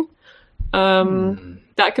something,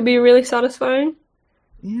 that could be really satisfying.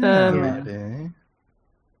 Maybe.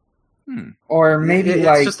 Or maybe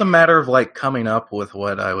it's just a matter of coming up with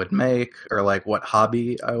what I would make, or what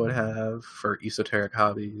hobby I would have for esoteric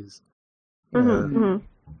hobbies. We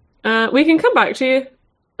can come back to you.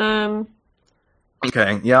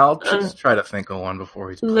 Okay, yeah, I'll just try to think of one before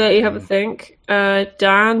we let you have a think.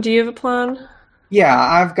 Dan, do you have a plan? Yeah,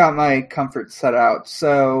 I've got my comfort set out.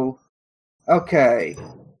 So, okay.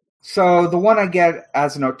 So the one I get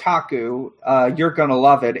as an otaku, you're gonna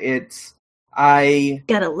love it.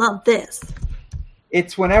 Gotta love this.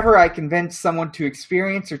 It's whenever I convince someone to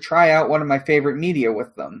experience or try out one of my favorite media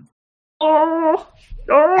with them. Oh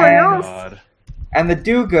my God. And the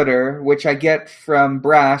do-gooder, which I get from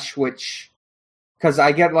Brash, because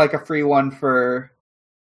I get a free one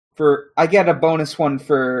I get a bonus one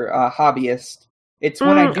for hobbyist. It's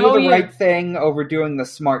when I do the right thing over doing the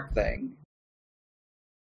smart thing.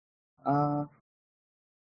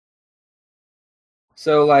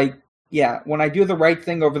 So when I do the right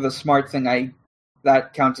thing over the smart thing,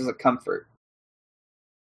 that counts as a comfort.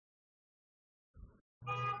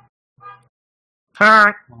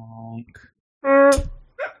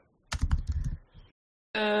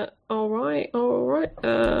 All right.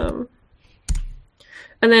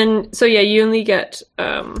 And then, you only get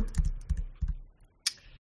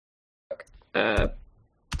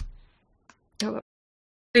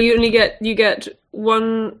you get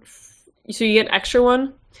one, so you get extra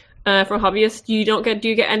one from hobbyist. Do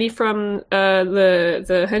you get any from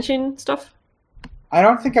the henshin stuff? I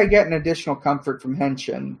don't think I get an additional comfort from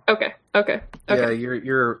Henshin. Okay. Yeah,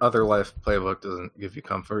 your other life playbook doesn't give you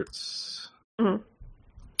comforts. Mm-hmm.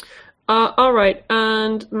 All right,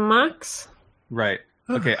 and Max. Right.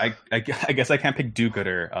 Okay. I guess I can't pick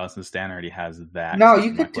do-gooder since Dan already has that. No,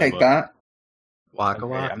 you could take that. Waka Okay,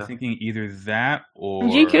 waka. I'm thinking either that or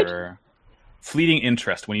You could. fleeting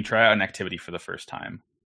interest when you try out an activity for the first time.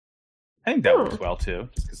 I think that works well too,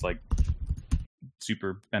 just because like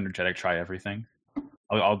super energetic, try everything.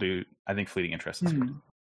 I'll do. I think fleeting interest is good.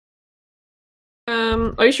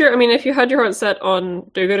 Are you sure? I mean, if you had your heart set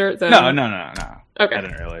on do-gooder, then No. Okay. I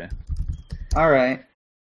didn't really. All right.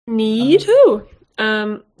 Me too.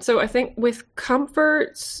 So I think with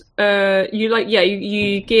comforts,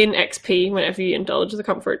 you gain XP whenever you indulge the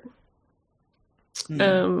comfort.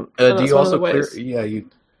 Do you also clear? Yeah,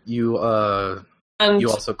 you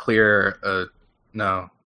also clear. No.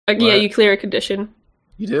 Yeah, you clear a condition.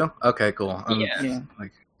 You do? Okay, cool. Yeah.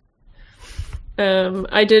 Like,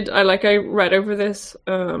 I read over this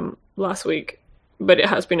last week, but it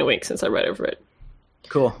has been a week since I read over it.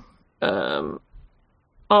 Cool. All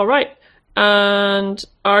right. And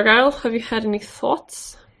Argyle, have you had any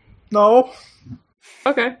thoughts? No.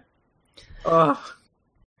 Okay. I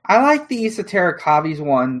like the esoteric hobbies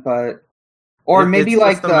one, but maybe it's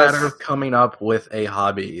like the matter of coming up with a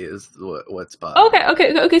hobby is what's bad.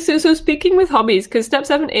 Okay. So speaking with hobbies, because step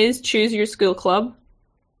 7 is choose your school club.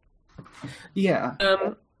 Yeah.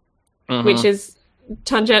 Which is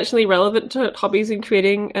tangentially relevant to hobbies and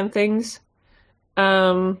creating and things.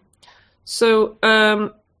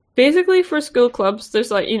 Basically for school clubs,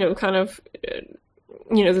 there's like, kind of,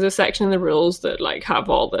 there's a section in the rules that like have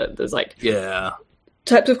all there's like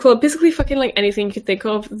types of club, basically fucking like anything you could think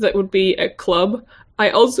of that would be a club. I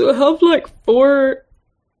also have like 4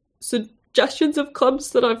 suggestions of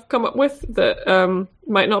clubs that I've come up with that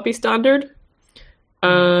might not be standard.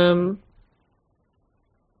 But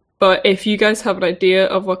if you guys have an idea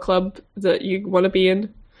of what club that you want to be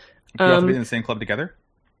in, Do you have to be in the same club together?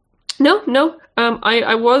 No.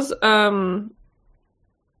 I was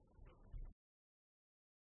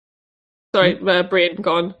sorry, brain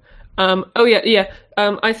gone.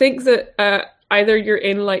 I think that either you're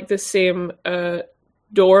in like the same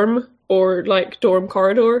dorm or like dorm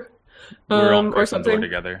corridor, We're all in or Gryffindor something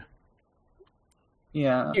together.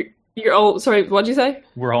 Yeah. You're all sorry. What'd you say?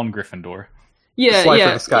 We're all in Gryffindor. Yeah,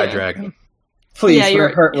 Slifer the Sky Dragon. Please, Yeah,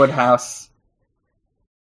 we're Hurtwood House.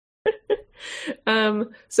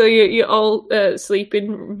 So you all sleep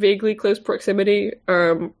in vaguely close proximity,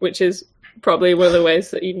 which is probably one of the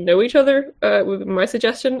ways that you know each other, with my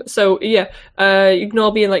suggestion. So you can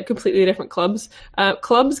all be in like completely different clubs.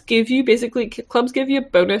 Clubs give you a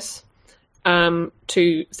bonus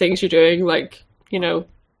to things you're doing. Like,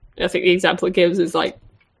 I think the example it gives is like,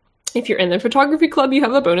 if you're in the photography club, you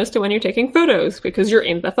have a bonus to when you're taking photos because you're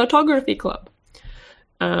in the photography club.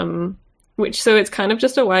 So it's kind of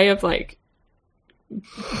just a way of like,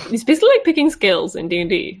 it's basically like picking skills in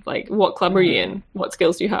D&D. Like, what club are you in? What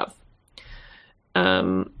skills do you have?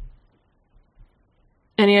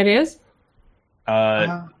 Any ideas?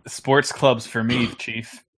 Sports clubs for me,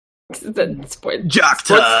 Chief. Jock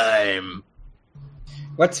time.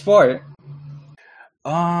 What sport?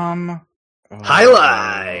 Highlight.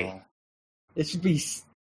 It should be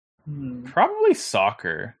Probably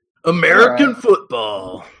soccer. American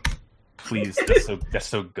football. Please, that's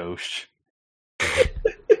so gauche.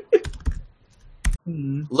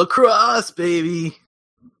 Lacrosse, baby.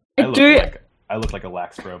 I look like a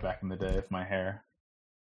lax bro back in the day with my hair.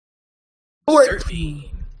 14.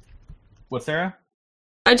 What, Sarah?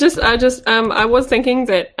 I was thinking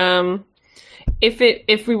that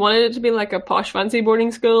if we wanted it to be like a posh fancy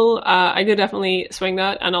boarding school, I could definitely swing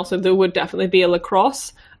that, and also there would definitely be a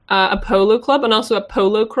lacrosse, a polo club, and also a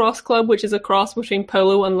polo cross club, which is a cross between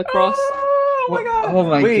polo and lacrosse. Oh my god! Oh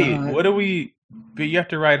my Wait, god! what do we? But you have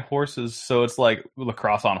to ride horses, so it's like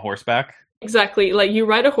lacrosse on horseback. Exactly, like you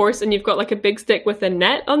ride a horse and you've got like a big stick with a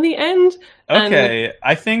net on the end. Okay,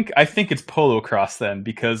 I think it's polo cross then,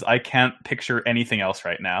 because I can't picture anything else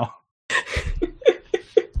right now.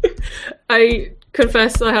 I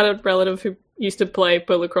confess I had a relative who used to play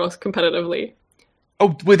polo cross competitively.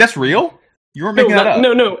 Oh wait, that's real? You weren't making that up?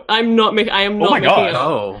 No, I'm not making. I am not making it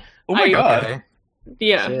up. Oh my god! Okay.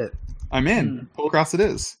 Yeah. Shit. I'm in. Polo cross it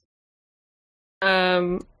is.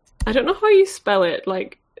 I don't know how you spell it.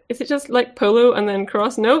 Like, is it just like polo and then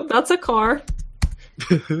cross? No, that's a car.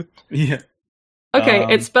 Yeah. Okay,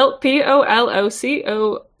 it's spelled POLOCROSSE.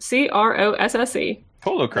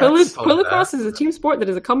 Polo cross. Polo cross is a team sport that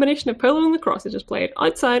is a combination of polo and lacrosse. It is played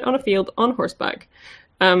outside on a field on horseback.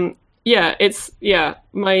 My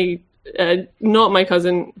not my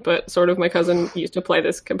cousin, but sort of my cousin used to play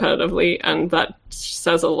this competitively, and that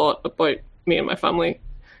says a lot about me and my family.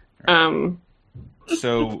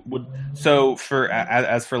 So for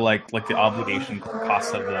as for like the obligation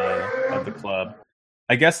costs of the club,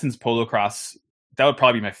 I guess since Polo Cross, that would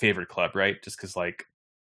probably be my favorite club, right? Just because like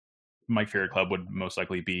my favorite club would most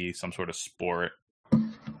likely be some sort of sport.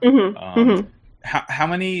 How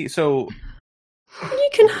many? So you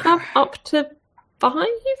can have up to 5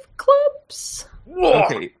 clubs.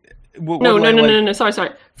 Okay. No. Sorry.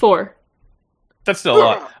 4. That's still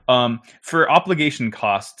a lot. For obligation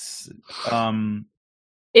costs,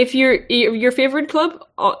 if your favorite club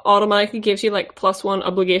automatically gives you like +1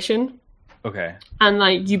 obligation. Okay. And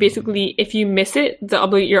like you basically, if you miss it,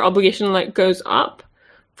 your obligation like goes up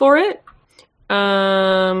for it.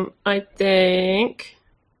 I think.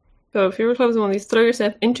 So favorite club is one of these throw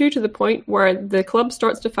yourself into to the point where the club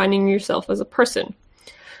starts defining yourself as a person.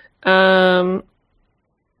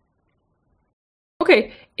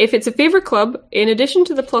 Okay, if it's a favorite club, in addition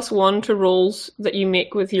to the +1 to rolls that you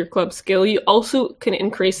make with your club skill, you also can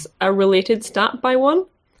increase a related stat by 1.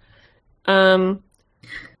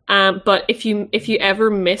 But if you ever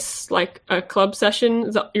miss like a club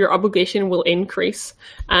session, your obligation will increase.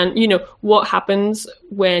 And you know what happens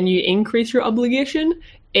when you increase your obligation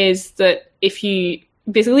is that if you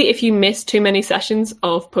miss too many sessions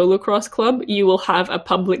of Polo Cross Club, you will have a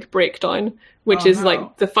public breakdown, which is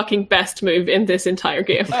like the fucking best move in this entire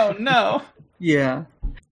game. Oh no. Yeah.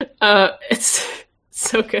 It's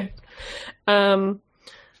so good. So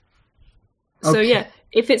yeah,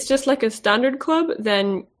 if it's just like a standard club,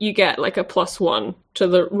 then you get like a +1 to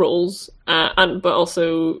the rolls, but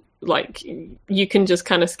also like you can just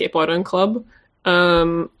kind of skip out on club,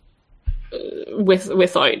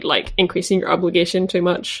 without like increasing your obligation too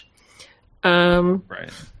much. Right.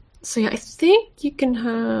 So yeah, I think you can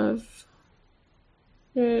have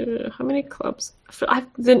how many clubs?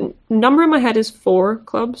 The number in my head is 4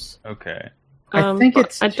 clubs. Okay. I think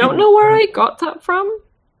it's. I don't know where I got that from.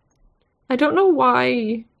 I don't know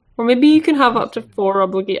why. Or maybe you can have up to 4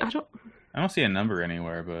 obligation. I don't see a number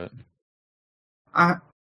anywhere, but I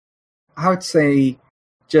would say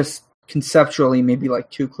just conceptually maybe like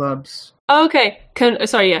 2 clubs. Okay. Can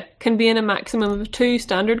be in a maximum of 2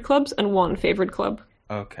 standard clubs and 1 favorite club.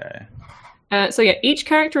 Okay. So yeah, each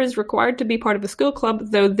character is required to be part of a school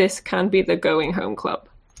club, though this can be the going home club.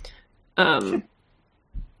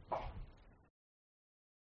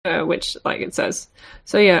 Which, like it says.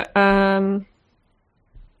 So yeah,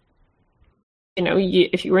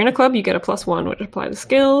 if you were in a club, you get a +1, which apply to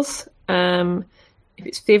skills. If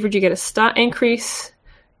it's favored, you get a stat increase.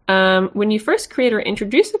 When you first create or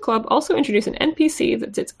introduce a club, also introduce an NPC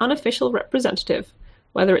that's its unofficial representative,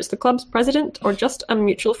 whether it's the club's president or just a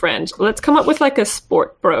mutual friend. Let's come up with like a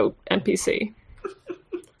sport bro NPC.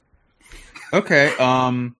 Okay.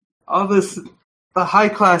 All this, the high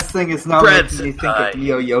class thing is not making me think of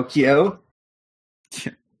Neo Yokio.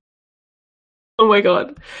 Oh my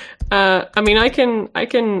god. I can.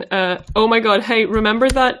 Oh my god. Hey, remember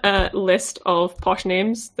that list of posh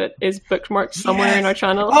names that is bookmarked somewhere in our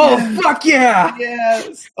channel? Oh fuck yeah!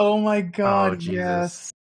 Yes. Oh my god. Oh,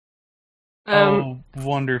 yes. Oh,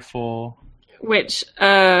 wonderful. Which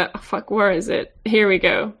where is it? Here we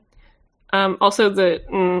go. Also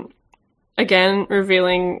again,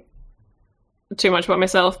 revealing too much about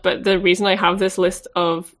myself, but the reason I have this list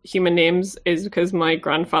of human names is because my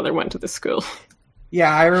grandfather went to the school.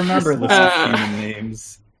 Yeah, I remember this. Human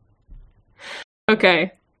names.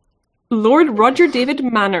 Okay. Lord Roger David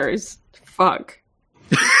Manners. Fuck.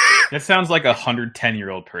 That sounds like a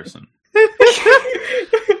 110-year-old person.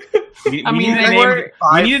 We they need were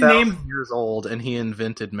a name years old, and he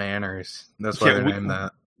invented manners. That's why they named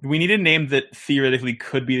that. We need a name that theoretically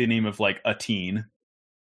could be the name of like a teen.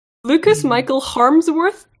 Lucas Michael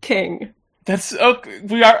Harmsworth King. That's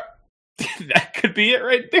we are. That could be it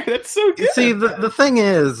right there. That's so good. See, the thing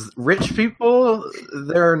is, rich people,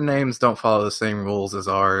 their names don't follow the same rules as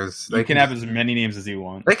ours. They can have as many names as you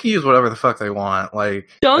want. They can use whatever the fuck they want.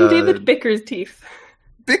 Like John David Bickersteeth.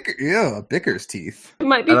 Bickersteeth. It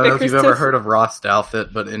might be I don't know if Bickersteeth. you've ever heard of Ross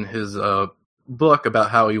Douthat, but in his book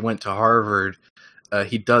about how he went to Harvard,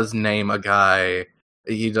 he does name a guy.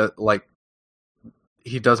 He does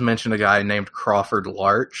mention a guy named Crawford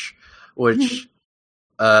Larch, which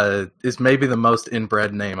is maybe the most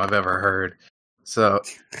inbred name I've ever heard. So,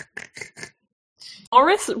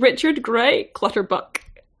 Morris Richard Gray Clutterbuck.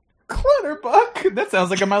 Clutterbuck? That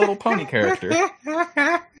sounds like a My Little Pony character.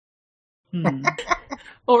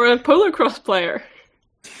 Or a Polo Cross player.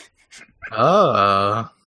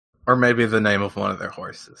 or maybe the name of one of their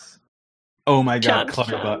horses. Oh my god, Chad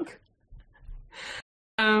Clutterbuck.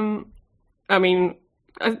 I mean,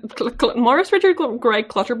 Morris Richard Greg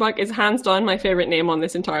Clutterbuck is hands down my favorite name on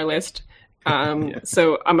this entire list.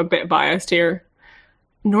 So I'm a bit biased here.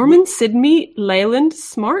 Norman Sidney Leyland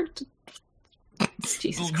Smart.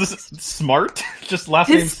 Jesus Christ. Smart? Just last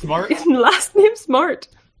name Smart? Last name Smart.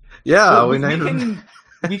 Yeah, Well, we named him.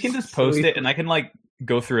 We can just post it, and I can like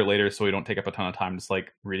go through it later, so we don't take up a ton of time just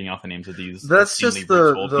like reading off the names of these. That's just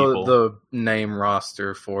people. the name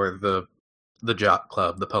roster for the jock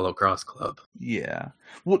club, the polo cross club. Yeah.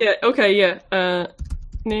 Yeah. Okay. Yeah.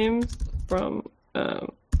 Names from.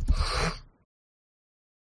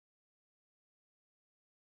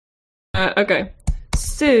 Okay.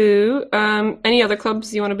 So, any other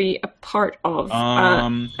clubs you want to be a part of?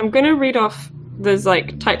 I'm going to read off. There's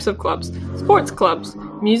like types of clubs: sports clubs,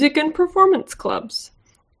 music and performance clubs,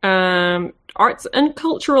 arts and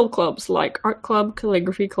cultural clubs like art club,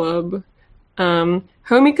 calligraphy club, home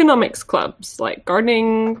economics clubs like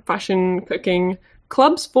gardening, fashion, cooking,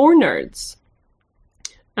 clubs for nerds,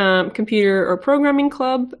 computer or programming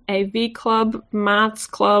club, AV club, maths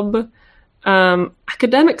club,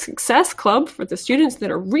 academic success club for the students that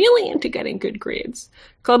are really into getting good grades,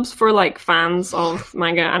 clubs for like fans of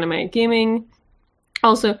manga, anime, gaming.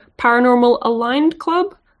 Also, paranormal aligned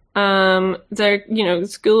club. The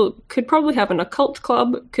school could probably have an occult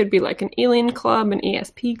club. Could be like an alien club, an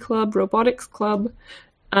ESP club, robotics club.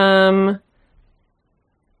 There's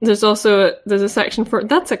a section for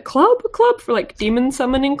that's a club for like demon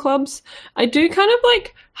summoning clubs. I do kind of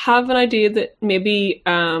like have an idea that maybe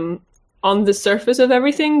on the surface of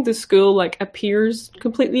everything, the school like appears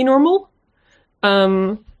completely normal.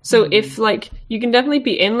 So if like you can definitely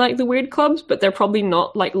be in like the weird clubs, but they're probably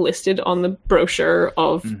not like listed on the brochure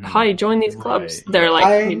of hi, join these clubs. Right. They're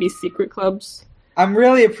like maybe secret clubs. I'm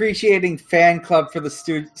really appreciating fan club for the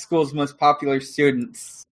school's most popular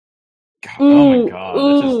students. Oh my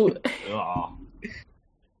god!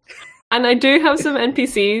 And I do have some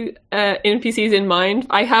NPCs in mind.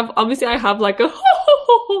 I have like a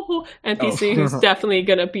NPC who's definitely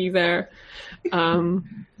gonna be there.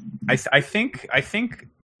 I think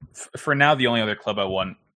for now the only other club I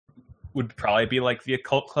want would probably be like the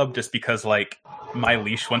occult club, just because like my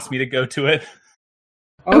leash wants me to go to it.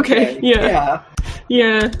 Okay. Yeah.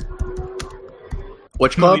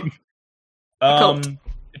 Which club?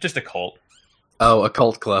 Just a cult. Oh, a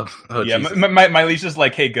cult club. Oh, yeah, my leash is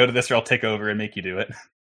like, hey, go to this or I'll take over and make you do it.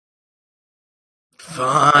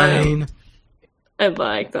 Fine. I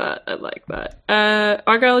like that.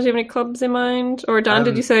 Argyle, do you have any clubs in mind? Or Dan,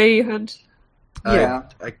 did you say you had? Yeah.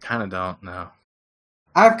 I kind of don't know.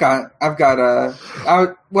 I've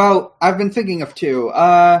been thinking of two.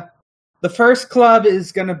 The first club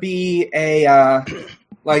is gonna be a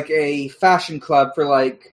like a fashion club for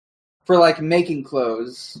making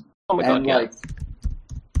clothes. Oh my god, yeah.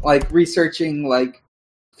 Like researching like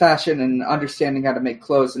fashion and understanding how to make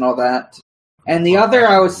clothes and all that. And the other,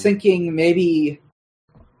 I was thinking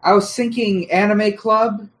anime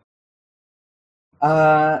club,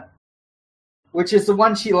 which is the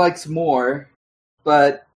one she likes more,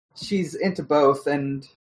 but she's into both. And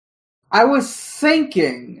I was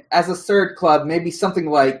thinking, as a third club, maybe something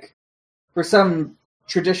like for some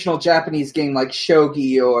traditional Japanese game like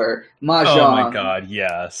shogi or mahjong. Oh my god,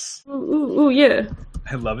 yes. Ooh, yeah.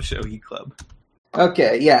 I love Shogi Club.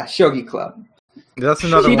 Okay, yeah, Shogi Club. That's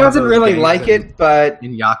another. She doesn't really like it, but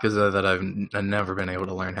in Yakuza that I've never been able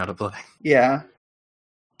to learn how to play. Yeah.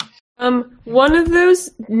 One of those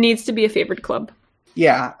needs to be a favorite club.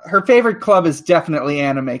 Yeah, her favorite club is definitely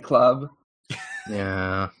Anime Club.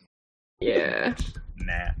 Yeah.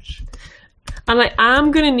 Natch. And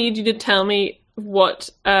I'm gonna need you to tell me what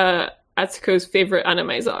Atsuko's favorite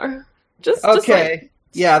animes are. Just okay.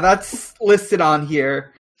 Yeah, that's listed on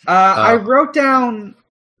here. I wrote down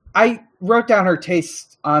her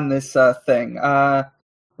taste on this thing.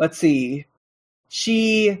 Let's see.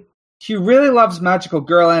 She really loves magical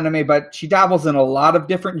girl anime, but she dabbles in a lot of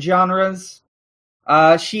different genres.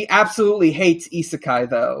 She absolutely hates isekai,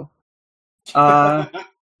 though.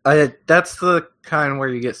 That's the kind where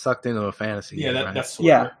you get sucked into a fantasy game, right? That's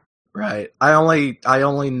right. I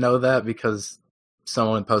only know that because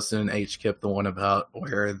someone posted in HKIP the one about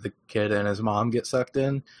where the kid and his mom get sucked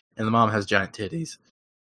in, and the mom has giant titties.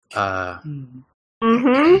 Someone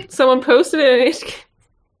posted it in HKIP.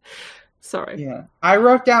 Sorry. Yeah. I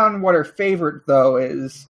wrote down what her favorite, though,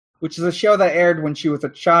 is, which is a show that aired when she was a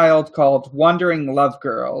child called Wandering Love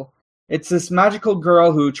Girl. It's this magical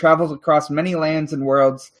girl who travels across many lands and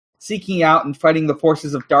worlds, seeking out and fighting the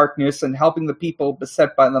forces of darkness and helping the people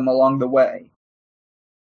beset by them along the way.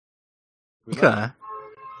 Okay.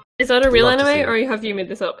 Is that a real anime, or have you made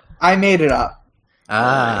this up? I made it up.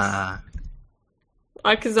 Ah.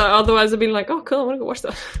 Because otherwise I'd be like, oh, cool, I want to go watch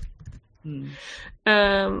that.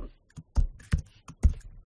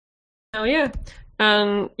 Oh yeah,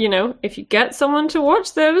 and if you get someone to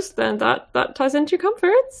watch those, then that ties into your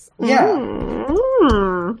comforts. Yeah.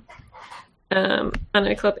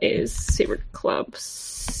 Anime Club is Secret Club.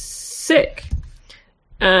 Sick.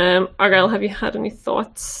 Argyle, have you had any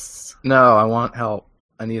thoughts? No, I want help.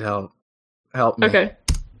 I need help. Help me. Okay.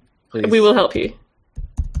 Please. We will help you.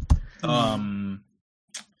 I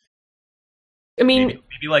mean,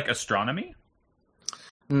 maybe like astronomy.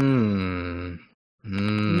 Maybe.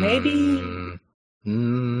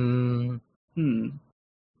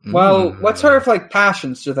 Well, what sort of like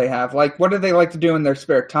passions do they have? Like, what do they like to do in their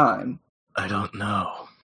spare time? I don't know.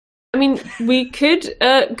 I mean, we could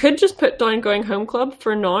just put down Going Home Club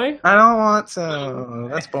for now. I don't want to.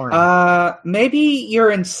 That's boring. Maybe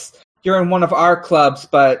you're in one of our clubs,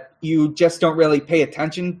 but you just don't really pay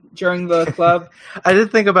attention during the club. I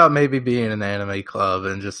did think about maybe being in an anime club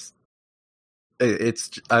and just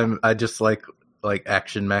I just like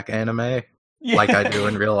action mech anime like I do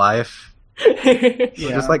in real life.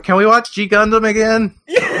 Just like, can we watch G Gundam again?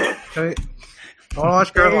 I want to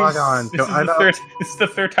watch Gurren Lagann. This is the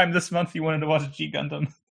third time this month you wanted to watch G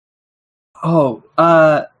Gundam. Oh,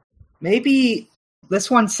 maybe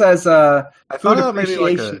this one says I food thought maybe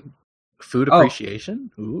like a food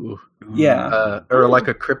appreciation. Ooh, yeah, or like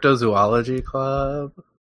a cryptozoology club.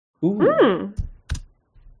 Ooh.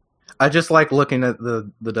 I just like looking at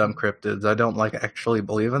the dumb cryptids. I don't like actually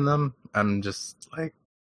believe in them. I'm just like,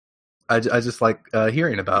 I just like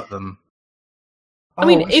hearing about them. I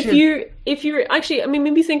mean, if you're actually, I mean,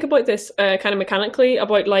 maybe think about this kind of mechanically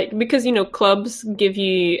about like, because clubs give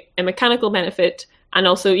you a mechanical benefit, and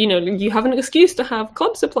also you have an excuse to have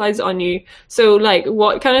club supplies on you. So like,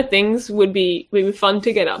 what kind of things would be fun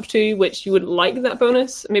to get up to, which you would like that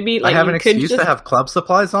bonus? Maybe like I have an excuse to have club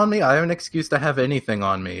supplies on me. I have an excuse to have anything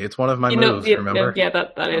on me. It's one of my moves. Remember? Yeah,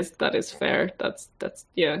 that is fair. That's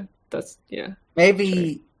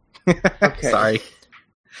maybe. Okay. Sorry.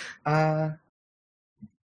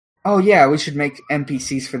 Oh yeah, we should make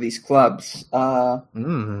NPCs for these clubs. I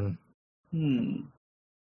didn't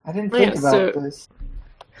think about this.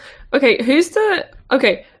 Okay,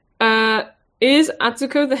 is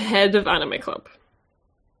Atsuko the head of Anime Club?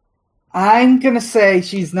 I'm gonna say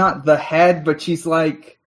she's not the head, but she's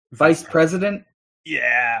like vice president.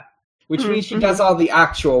 Yeah. Which means she does all the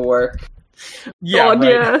actual work. Yeah, right.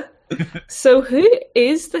 Yeah. So who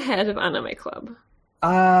is the head of Anime Club?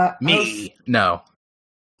 Me. No.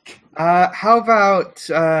 How about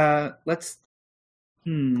let's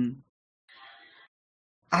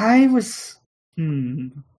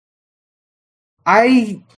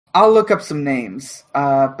I'll look up some names.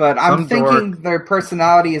 But I'm thinking their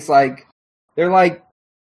personality is like they're like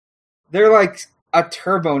a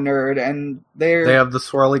turbo nerd, and they have the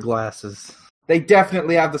swirly glasses. They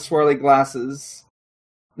definitely have the swirly glasses.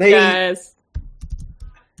 Yes.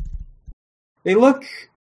 They look.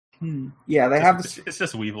 Yeah, they have the. It's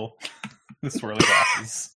just Weevil. The swirly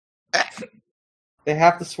glasses. They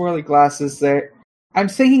have the swirly glasses. I'm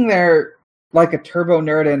thinking they're like a turbo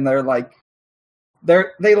nerd, and they're like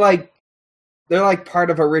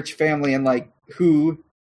part of a rich family, and like who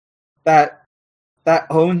that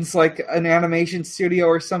owns like an animation studio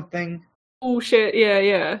or something. Oh shit!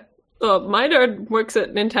 Yeah. Oh, my nerd works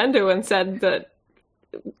at Nintendo and said that.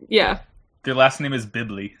 Yeah. Their last name is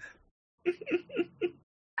Bibley.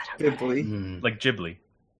 Ghibli. Like Ghibli.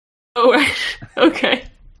 Oh, right. Okay.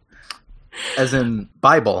 As in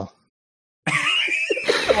Bible.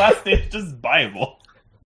 The last name is just Bible.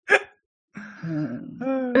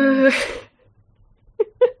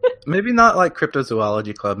 Maybe not like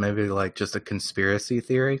Cryptozoology Club, maybe like just a conspiracy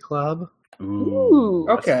theory club. Ooh.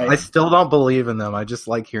 Okay. I still don't believe in them. I just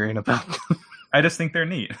like hearing about them. I just think they're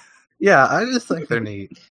neat. Yeah, I just think they're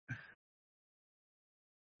neat.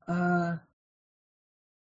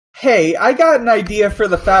 Hey, I got an idea for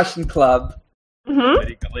the fashion club.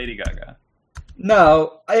 Mm-hmm. Lady Gaga.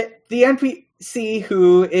 No, the NPC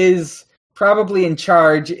who is probably in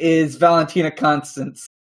charge is Valentina Constance.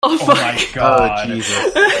 Oh, Oh my god. Oh,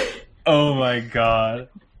 Jesus. Oh my god.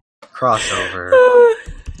 Crossover.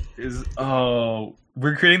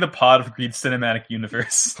 We're creating the Pod of Greed cinematic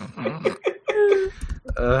universe.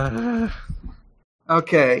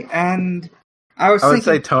 Okay, and I would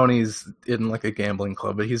say Tony's in like a gambling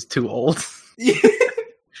club, but he's too old.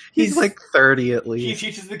 He's like 30 at He least.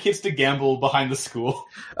 teaches the kids to gamble behind the school.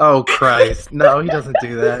 Oh Christ! No, he doesn't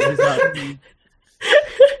do that. He's not.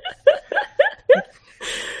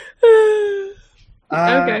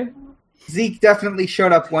 Okay. Zeke definitely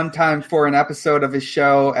showed up one time for an episode of his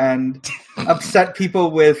show and upset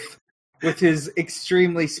people with his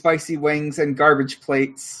extremely spicy wings and garbage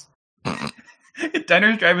plates.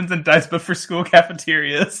 Diners, drive-ins, and dives, but for school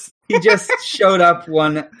cafeterias. He just showed up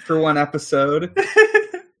for one episode.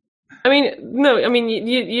 I mean, no, I mean,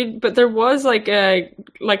 you but there was like a,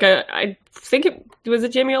 I think it was a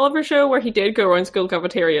Jamie Oliver show where he did go around school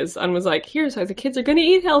cafeterias and was like, here's how the kids are going to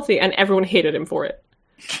eat healthy, and everyone hated him for it.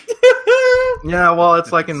 Yeah, well,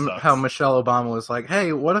 it's like in how Michelle Obama was like,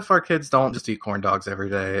 hey, what if our kids don't just eat corn dogs every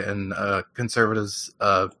day? And conservatives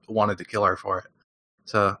wanted to kill her for it.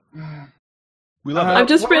 So we love it. I've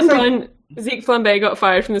just written down Zeke Flambe got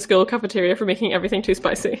fired from the school cafeteria for making everything too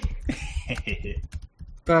spicy.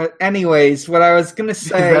 But anyways, what I was going to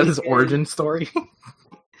say... Is that his origin story?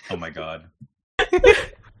 Oh my god.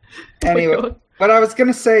 Anyway, what I was going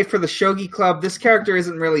to say for the Shogi Club, this character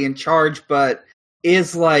isn't really in charge, but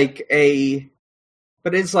is like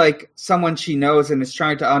someone she knows and is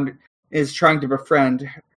trying to befriend.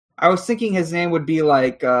 I was thinking his name would be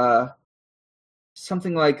like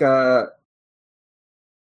something like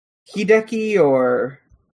Hideki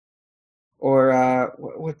or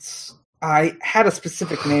what's... I had a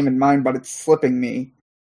specific name in mind, but it's slipping me.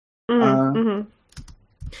 Yeah,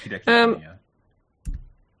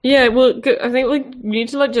 well, I think we need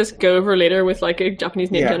to just go over later with like a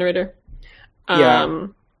Japanese name generator.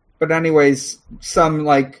 But anyways, some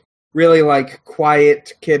really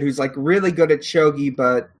quiet kid who's really good at shogi,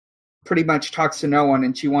 but pretty much talks to no one,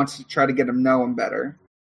 and she wants to try to get him to know him better.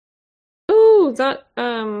 Ooh, that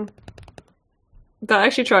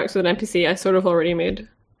actually tracks with an NPC I sort of already made.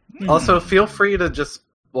 Also, feel free to just,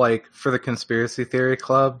 for the Conspiracy Theory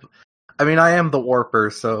Club, I mean, I am the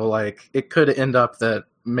warper, so, it could end up that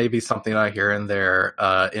maybe something I hear in there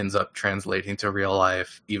ends up translating to real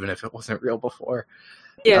life, even if it wasn't real before.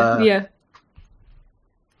 Yeah.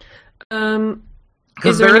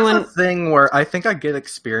 Because there is a thing where I think I get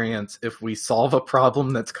experience if we solve a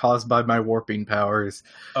problem that's caused by my warping powers.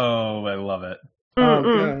 Oh, I love it. Oh,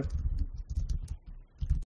 good.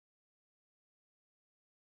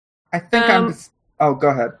 I think Oh, go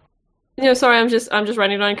ahead. No, sorry, I'm just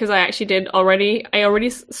writing down because I already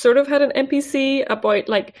sort of had an NPC about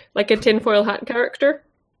like a tinfoil hat character.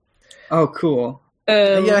 Oh, cool.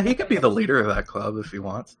 Yeah, he could be the leader of that club if he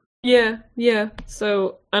wants. Yeah.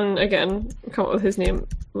 So, and again, come up with his name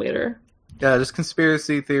later. Yeah, just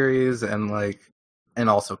conspiracy theories and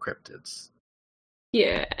also cryptids.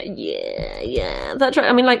 Yeah. That's right.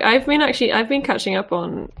 I mean, I've been catching up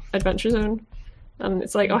on Adventure Zone, and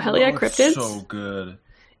it's oh hell yeah, cryptids. So good.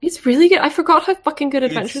 It's really good. I forgot how fucking good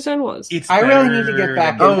Adventure Zone was. I really need to get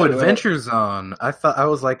back into Adventure Zone. I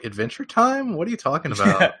was like, Adventure Time? What are you talking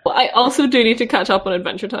about? Yeah. Well, I also do need to catch up on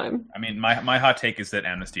Adventure Time. I mean, my hot take is that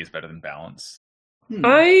Amnesty is better than Balance.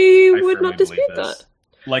 I would not dispute that.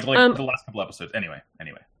 Like the last couple episodes. Anyway.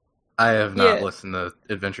 I have not listened to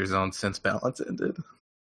Adventure Zone since Balance ended.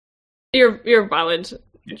 You're valid.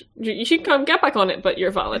 You should get back on it, but you're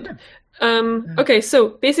valid. Okay, so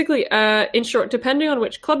basically, in short, depending on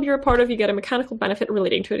which club you're a part of, you get a mechanical benefit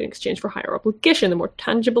relating to it in exchange for higher obligation. The more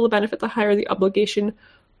tangible the benefit, the higher the obligation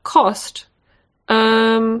cost.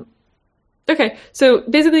 Okay, so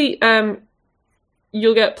basically,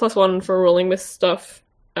 you'll get +1 for rolling with stuff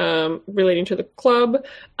relating to the club.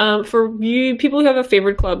 For you people who have a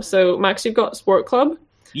favorite club, so Max, you've got Sport Club,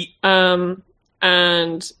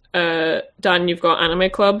 and Dan, you've got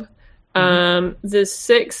Anime Club. The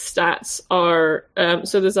 6 stats are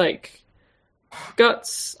so there's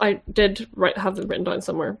guts. I did have them written down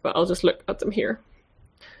somewhere, but I'll just look at them here.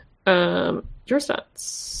 Your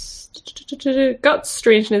stats: guts,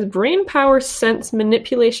 strangeness, brain power, sense,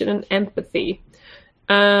 manipulation, and empathy.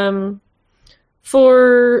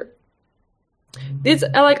 For these,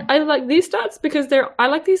 I like these stats because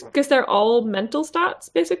they're all mental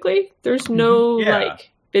stats. Basically, there's no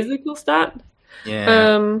physical stat.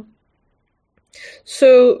 Yeah.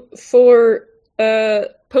 So for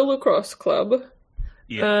Polo Cross Club,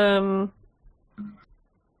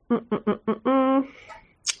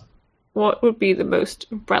 what would be the most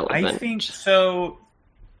relevant? I think so.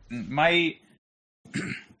 I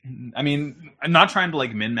mean, I'm not trying to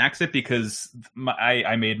min-max it because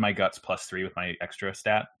I made my guts +3 with my extra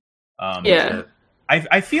stat.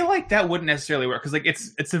 I feel like that wouldn't necessarily work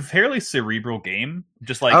because it's a fairly cerebral game.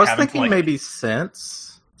 Just I was thinking maybe sense.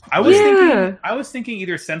 I was thinking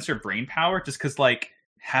either sense or brain power, just because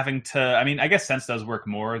having to. I mean, I guess sense does work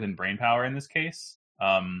more than brain power in this case,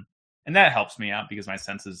 and that helps me out because my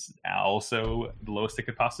sense is also the lowest it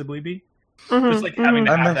could possibly be. Just having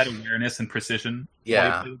to have that awareness and precision.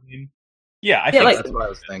 Yeah, I think that's what I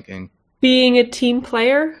was thinking. being a team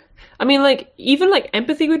player. I mean, like even like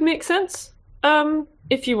empathy would make sense.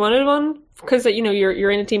 If you wanted one, because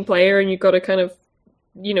you're in a team player and you've got to kind of,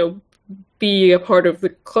 be a part of the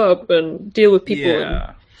club and deal with people.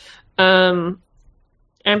 Yeah. And,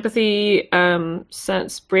 empathy,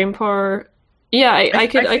 sense, brain power. Yeah, I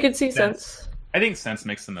could see sense. I think sense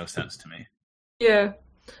makes the most sense to me. Yeah,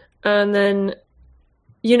 and then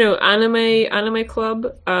anime club.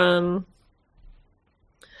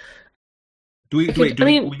 Do we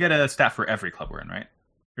get a stat for every club we're in, right?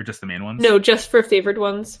 Or just the main ones? No, just for favored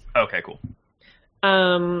ones. Okay, cool.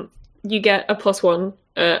 You get a +1,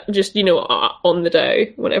 just on the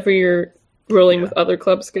day whenever you're rolling with other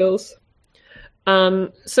club skills.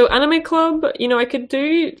 So anime club, I could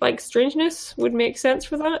do like strangeness would make sense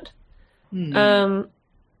for that.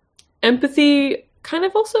 Empathy kind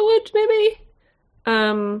of also would maybe.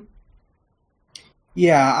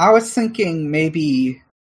 Yeah, I was thinking maybe.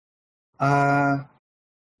 I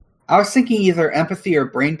was thinking either empathy or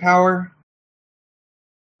brain power.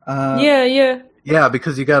 Yeah,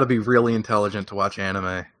 because you got to be really intelligent to watch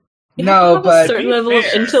anime. You have a certain level of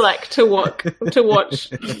intellect to watch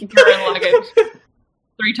Gurren Lagann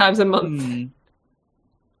 3 times a month.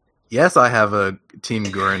 Yes, I have a Team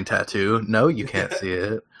Gurren tattoo. No, you can't see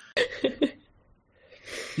it.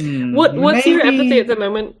 What's your empathy at the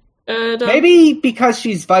moment? Maybe because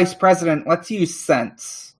she's vice president, let's use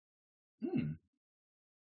sense.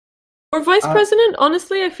 Or vice president,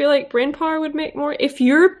 honestly, I feel like brain power would make more. If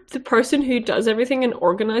you're the person who does everything and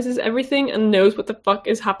organizes everything and knows what the fuck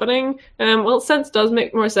is happening, sense does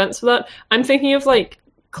make more sense for that. I'm thinking of like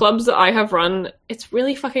clubs that I have run. It's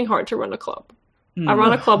really fucking hard to run a club. I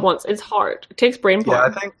ran a club once. It's hard. It takes brain power. Yeah,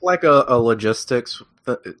 I think like a logistics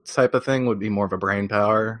type of thing would be more of a brain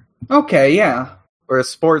power. Okay, yeah. Whereas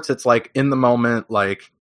sports, it's like in the moment,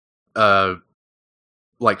 like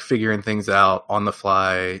figuring things out on the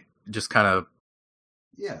fly, just kind of,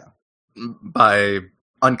 by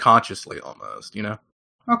unconsciously almost,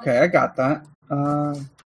 Okay, I got that.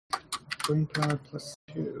 Brain power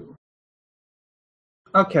 +2.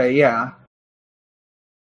 Okay, yeah.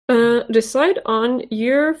 Decide on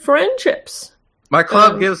your friendships. My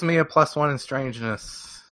club gives me a +1 in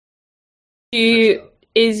strangeness.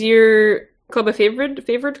 Is your club a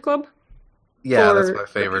favorite club? Yeah, that's my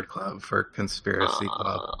favorite club for conspiracy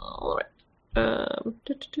club. All right. I'll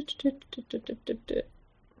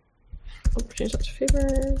change that to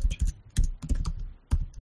favorite.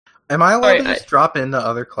 Am I allowed to just drop into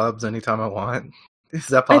other clubs anytime I want? Is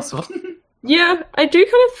that possible? Yeah, I do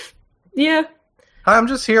kind of. Yeah. Hi, I'm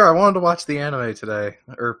just here. I wanted to watch the anime today,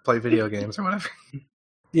 or play video games, or whatever.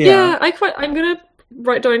 Yeah, I'm gonna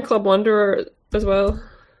write down Club Wanderer as well.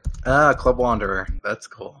 Club Wanderer. That's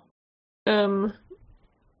cool. The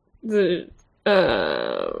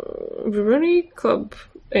Bruni Club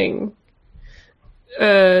thing.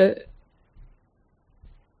 Oh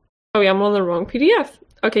yeah, I'm on the wrong PDF.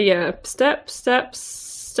 Okay, yeah. Step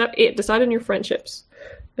 8. Decide on your friendships.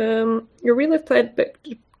 Your real life played, but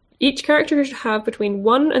each character should have between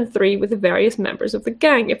 1 and 3 with the various members of the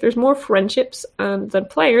gang. If there's more friendships than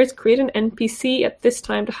players, create an NPC at this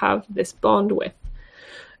time to have this bond with.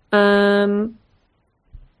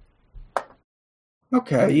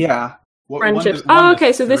 Okay, yeah. Friendships.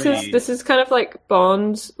 Okay. So this is kind of like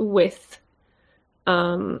bonds with,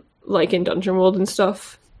 like in Dungeon World and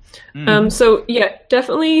stuff. So yeah,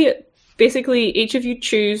 definitely. Basically, each of you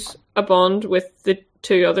choose a bond with the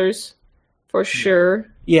 2 others, for sure.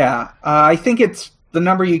 Yeah, I think it's the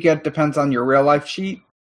number you get depends on your real life sheet.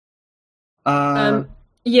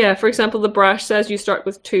 Yeah, for example, the Brash says you start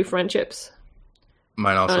with 2 friendships.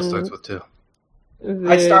 Mine also starts with 2.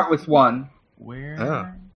 I start with 1. Where?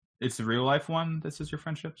 Oh. It's the real life one. This is your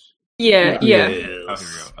friendships. Yeah. Oh, here we go.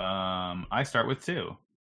 I start with 2.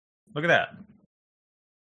 Look at that.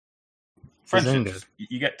 Friendships.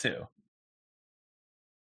 You get 2.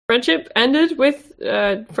 Friendship ended with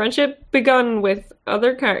friendship begun with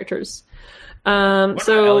other characters. What about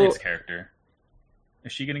Elliot's character?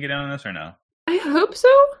 Is she going to get in on this or no? I hope so.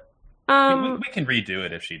 We can redo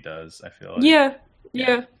it if she does. I feel like. Yeah. We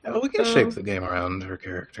can shape the game around her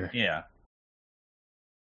character. Yeah.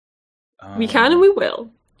 We can and we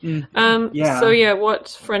will. Yeah. So yeah, what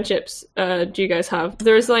friendships do you guys have?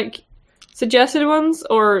 There's like suggested ones,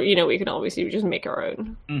 or we can obviously just make our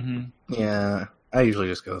own. Mm-hmm. Yeah. I usually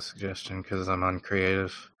just go with suggestion because I'm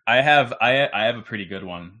uncreative. I have a pretty good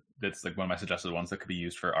one. That's like one of my suggested ones that could be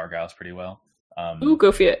used for Argyles pretty well. Ooh,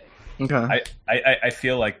 go for it. Okay. I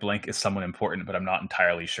feel like Blink is someone important, but I'm not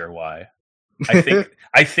entirely sure why. I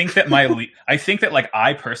think that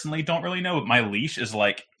I personally don't really know, but my leash is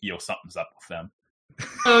like, something's up with them.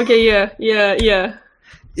 Okay, yeah.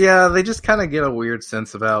 Yeah, they just kind of get a weird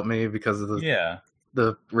sense about me because of Yeah.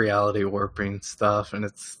 the reality warping stuff, and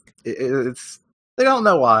it's they don't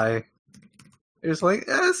know why. They're just like,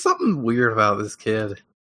 there's something weird about this kid.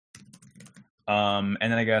 And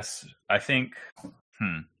then I think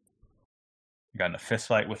got in a fist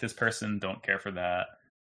fight with this person. Don't care for that.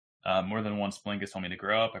 More than once, Blink has told me to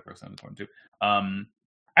grow up. I broke something important too.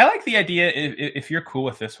 I like the idea. If you're cool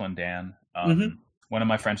with this one, Dan. One of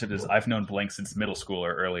my friendships is I've known Blink since middle school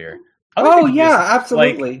or earlier.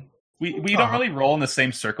 Absolutely. We don't really roll in the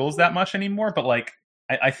same circles that much anymore, but like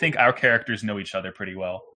I think our characters know each other pretty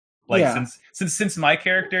well. Like since my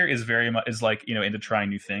character is very much like into trying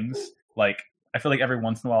new things. Like I feel like every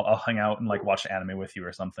once in a while I'll hang out and like watch anime with you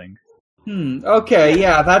or something. Okay,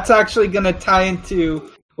 yeah, that's actually going to tie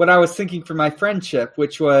into what I was thinking for my friendship,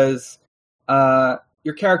 which was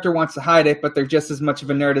your character wants to hide it, but they're just as much of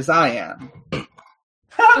a nerd as I am.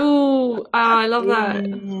 Ooh, I love that.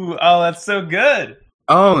 Ooh, oh, that's so good.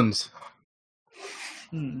 Owns.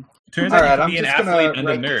 Turns out you can be an athlete and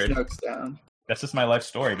a nerd. Notes down. That's just my life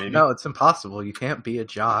story, baby. No, it's impossible. You can't be a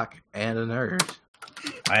jock and a nerd.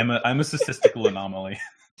 I'm a statistical anomaly.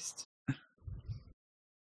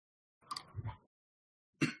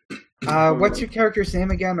 What's your character's name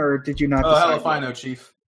again, or did you not? Oh, hell if I know,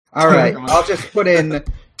 Chief. All right, I'll just put in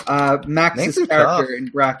Max's character tough. in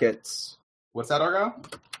brackets. What's that, Argo?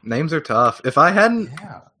 Names are tough. If I hadn't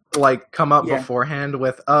come up beforehand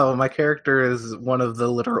with, my character is one of the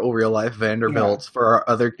literal real life Vanderbilts for our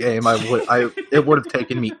other game, it would have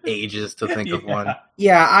taken me ages to think of one.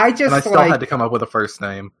 Yeah, I still had to come up with a first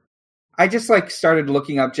name. I just started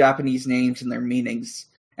looking up Japanese names and their meanings,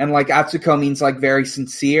 and Atsuko means very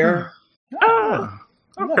sincere. Oh,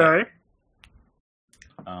 okay.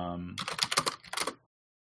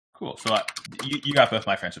 Cool. So you got both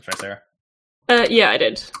my friendships right there. Yeah, I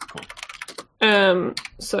did. Cool.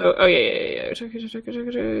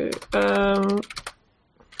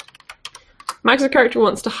 Max's character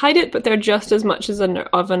wants to hide it, but they're just as much of a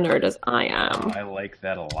nerd as I am. I like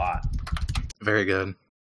that a lot. Very good.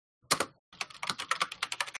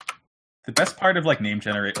 The best part of name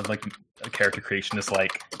generate of character creation is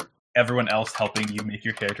everyone else helping you make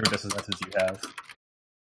your character just as much as you have.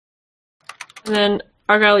 And then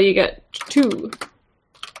Argyle, you get 2.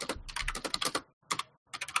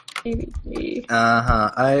 I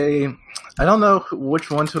don't know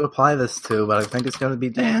which one to apply this to, but I think it's going to be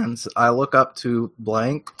Dan's. I look up to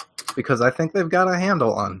Blank because I think they've got a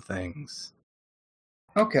handle on things.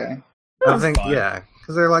 Okay. I think,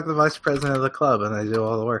 because they're the vice president of the club and they do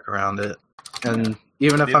all the work around it. And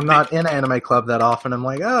even if I'm not in anime club that often, I'm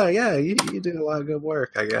like, oh yeah, you do a lot of good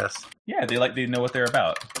work, I guess. Yeah, they know what they're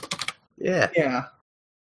about. Yeah. Yeah.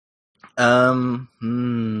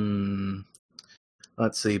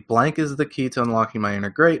 Let's see. Blank is the key to unlocking my inner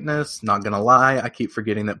greatness. Not gonna lie, I keep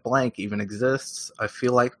forgetting that Blank even exists. I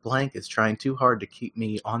feel like Blank is trying too hard to keep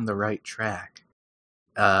me on the right track.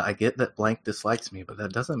 I get that Blank dislikes me, but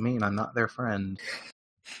that doesn't mean I'm not their friend.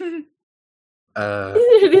 These are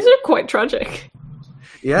quite tragic.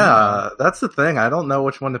 Yeah, that's the thing. I don't know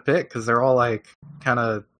which one to pick because they're all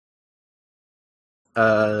kind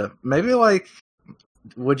of. Maybe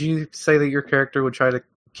would you say that your character would try to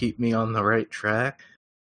keep me on the right track?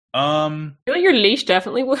 I feel like your leash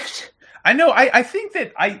definitely would. I know. I think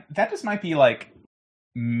that that just might be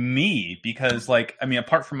me because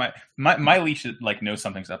apart from my leash knows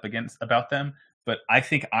something's up about them, but I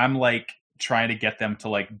think I'm trying to get them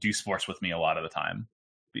to do sports with me a lot of the time.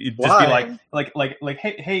 Just Why? be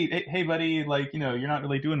hey buddy, you're not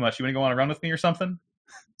really doing much. You want to go on a run with me or something?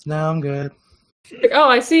 No, I'm good.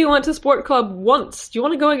 I see you went to sport club once. Do you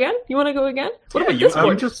want to go again? What about this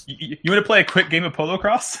sport? You want to play a quick game of polo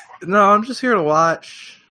cross? No, I'm just here to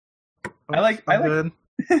watch. I'm good.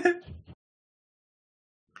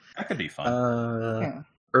 That could be fun.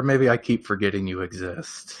 Or maybe I keep forgetting you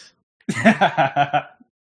exist. I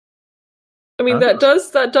mean, that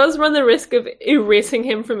does run the risk of erasing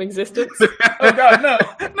him from existence. Oh god,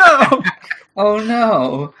 no! Oh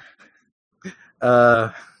no!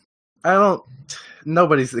 I don't.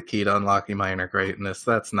 Nobody's the key to unlocking my inner greatness.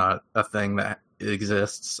 That's not a thing that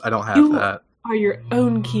exists. I don't have that. Are your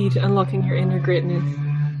own key to unlocking your inner greatness.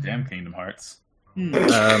 Damn Kingdom Hearts.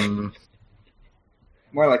 More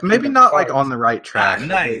like maybe not on the right track.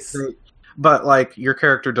 Nice. But your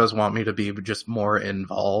character does want me to be just more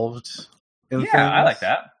involved in things. I like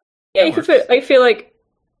that. Yeah, I feel like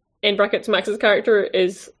in brackets Max's character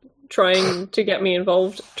is trying to get me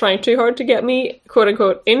involved, trying too hard to get me, quote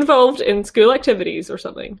unquote, involved in school activities or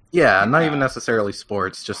something. Yeah, not even necessarily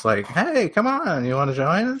sports, just hey, come on, you want to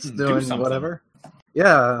join us? Doing whatever.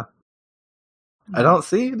 Yeah. I don't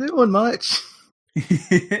see you doing much.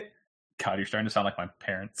 God, you're starting to sound like my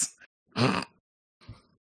parents.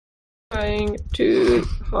 Trying too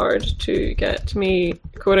hard to get me,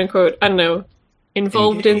 quote unquote, I don't know,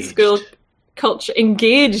 involved in school culture.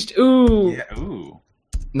 Engaged. Ooh. Yeah, ooh.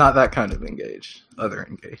 Not that kind of engaged. Other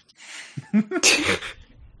engaged.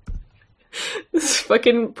 This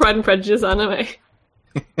fucking Pride and Prejudice anime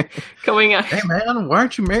coming out. Hey man, why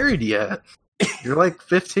aren't you married yet? You're like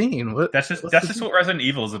 15. What? That's just what Resident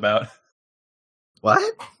Evil is about. What?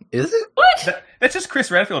 Is it? What? That's just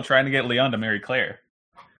Chris Redfield trying to get Leon to marry Claire.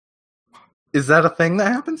 Is that a thing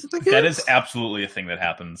that happens in the game? That is absolutely a thing that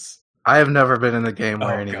happens. I have never been in a game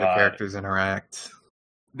where Oh, any of the God. characters interact.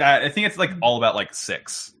 I think it's like all about like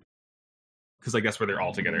 6, because like that's where they're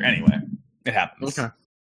all together. Anyway, it happens. Okay.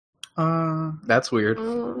 That's weird.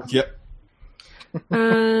 Yep.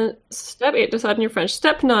 Step 8, decide on your French.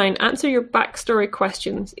 Step 9, answer your backstory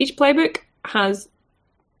questions. Each playbook has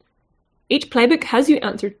you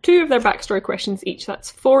answer 2 of their backstory questions each. That's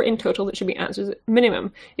 4 in total that should be answers at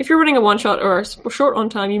minimum. If you're running a one-shot or short on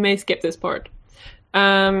time, you may skip this part.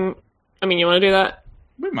 I mean, you want to do that?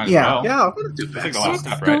 We might Yeah. as well. Yeah, I'm gonna do I think a lot of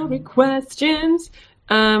that. stuff, right? Backstory questions.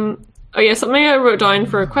 Oh yeah, something I wrote down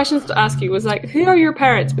for questions to ask you was like, who are your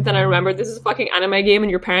parents? But then I remembered this is a fucking anime game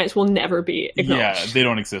and your parents will never be Yeah, acknowledged. they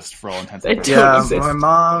don't exist for all intents They and purposes. don't Yeah, exist. my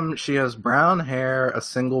mom, she has brown hair, a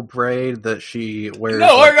single braid that she wears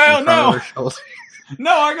No, like, Argyle, in front of no! her shoulder.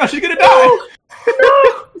 No, Argo, she's gonna die!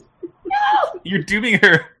 You're dooming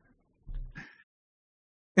her.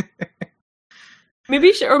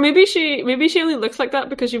 Maybe she only looks like that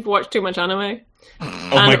because you've watched too much anime Oh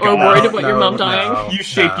my or god. worried about your mom dying. No, You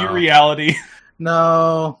shaped no. your reality.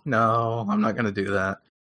 No, I'm not gonna do that.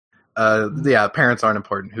 Yeah, parents aren't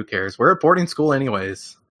important. Who cares? We're at boarding school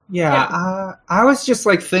anyways. Yeah, I was just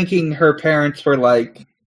like thinking her parents were like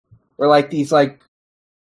these like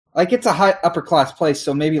it's a high upper class place,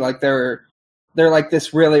 so maybe like they're like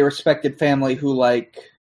this really respected family who like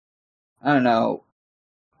I don't know,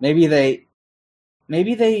 maybe they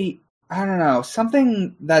I don't know,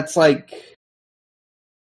 something that's like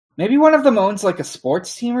maybe one of them owns like a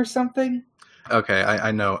sports team or something. Okay,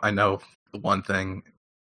 I know one thing.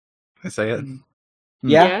 Can I say it?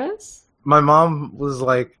 Yeah. Yes? My mom was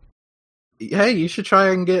like, hey, you should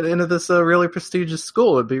try and get into this really prestigious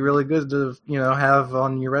school. It'd be really good to, have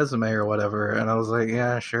on your resume or whatever. And I was like,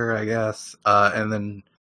 yeah, sure, I guess. And then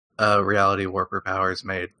Reality Warper Powers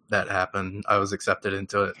made that happen. I was accepted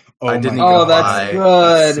into it. I didn't even Oh, that's apply.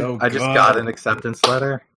 good. That's so I just good. got an acceptance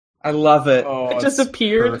letter. I love it. Oh, It just it's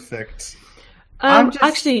appeared. Perfect.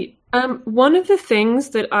 Actually, one of the things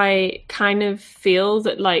that I kind of feel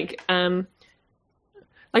that like I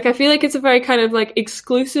feel like it's a very kind of like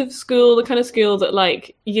exclusive school, the kind of school that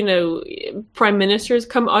like, prime ministers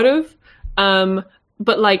come out of.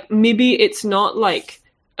 But like maybe it's not like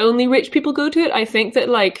only rich people go to it. I think that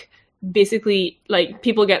like basically like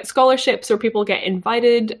people get scholarships or people get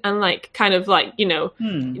invited and like kind of like,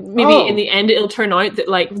 maybe in the end it'll turn out that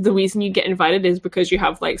like the reason you get invited is because you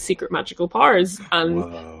have like secret magical powers, and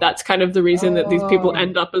Whoa. that's kind of the reason that these people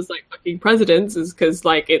end up as like fucking presidents, is because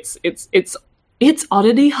like it's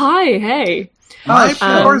oddity high. Hey, My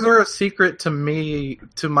powers are a secret to me,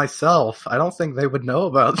 to myself. I don't think they would know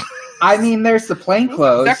about them. I mean, there's the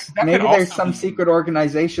plainclothes. That Maybe could there's also some be- secret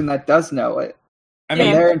organization that does know it. I And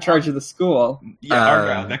mean, they're in charge of the school. yeah,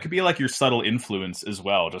 Argyle, that could be like your subtle influence as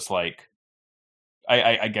well. Just like,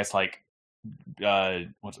 I guess like,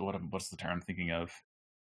 what's the term I'm thinking of?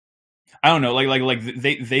 I don't know. Like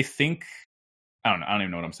they think. I don't know. I don't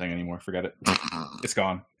even know what I'm saying anymore. Forget it. It's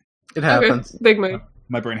gone. It happens. okay, big mood.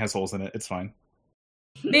 My brain has holes in it. It's fine.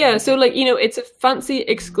 Yeah, so like, it's a fancy,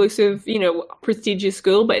 exclusive, prestigious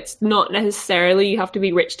school, but it's not necessarily you have to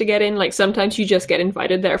be rich to get in. Like sometimes you just get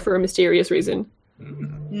invited there for a mysterious reason.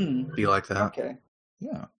 Be like that. Okay.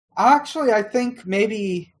 Yeah. Actually, I think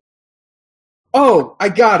maybe. Oh, I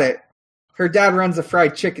got it. Her dad runs a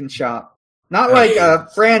fried chicken shop. Not like a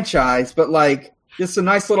franchise, but like just a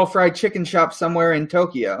nice little fried chicken shop somewhere in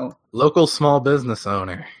Tokyo. Local small business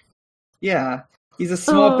owner. Yeah. He's a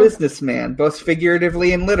small Oh. businessman, both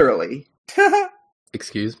figuratively and literally.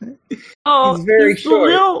 Excuse me? Oh, He's very so short.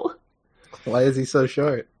 real. Why is he so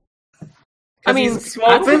short? I mean, he's a small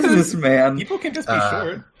that's businessman. People can just be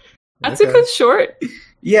short. That's Okay. a good short. I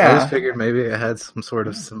Yeah. just figured maybe it had some sort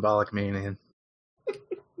of symbolic meaning.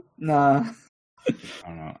 Nah. I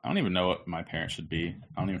don't know. I don't even know what my parents should be.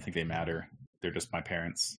 I don't even think they matter. They're just my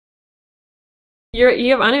parents. You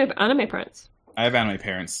have anime parents. I have anime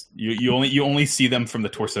parents. You only see them from the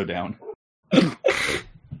torso down.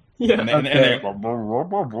 Yeah. And Okay. they're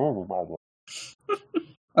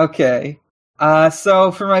Okay.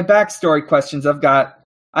 So for my backstory questions,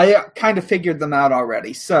 I kind of figured them out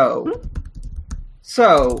already. So,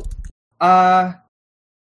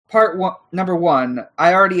 part one, number one,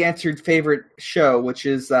 I already answered favorite show, which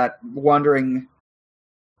is that Wandering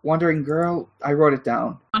Girl. I wrote it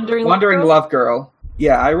down. Wandering Love Girl.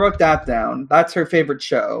 Yeah, I wrote that down. That's her favorite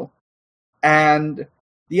show. And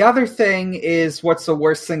the other thing is, what's the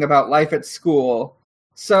worst thing about life at school?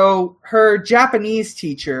 So her Japanese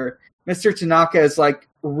teacher, Mr. Tanaka, is like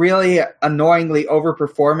really annoyingly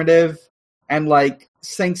overperformative and like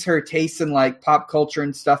thinks her taste in like pop culture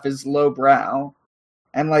and stuff is lowbrow.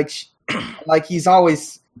 And like he's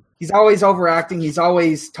always overacting. He's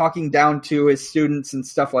always talking down to his students and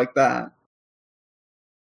stuff like that.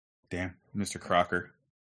 Damn, Mr. Crocker.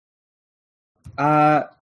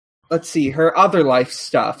 Let's see her other life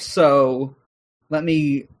stuff. So let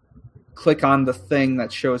me click on the thing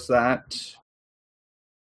that shows that.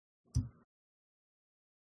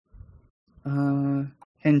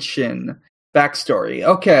 Henshin backstory.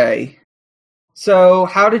 Okay. So,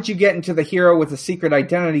 how did you get into the hero with a secret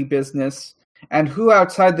identity business, and who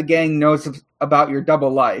outside the gang knows about your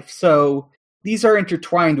double life? So, these are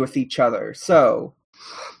intertwined with each other. So,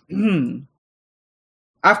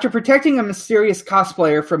 after protecting a mysterious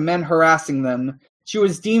cosplayer from men harassing them, she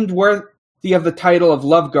was deemed worthy of the title of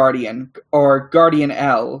Love Guardian, or Guardian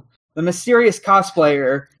L. The mysterious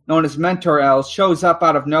cosplayer, known as Mentor L, shows up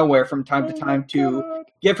out of nowhere from time to time to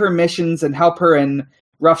give her missions and help her in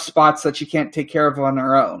rough spots that she can't take care of on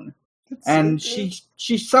her own. That's and so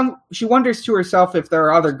she wonders to herself if there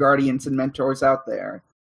are other guardians and mentors out there.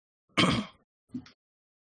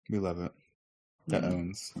 We love it. That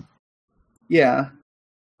owns. Yeah.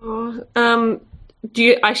 Do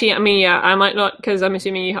you actually? I mean, yeah, I might not, because I'm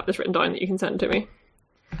assuming you have this written down that you can send to me.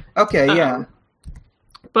 Okay. Yeah.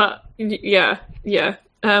 But yeah.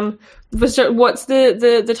 What's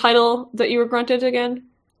the title that you were granted again?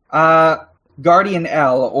 Guardian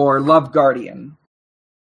L, or Love Guardian.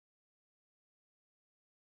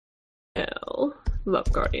 L.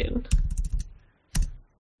 Love Guardian.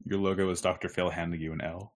 Your logo is Dr. Phil handing you an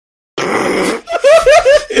L.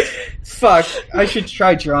 Fuck, I should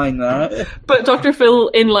try drawing that. But Dr. Phil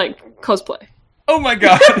in, like, cosplay. Oh my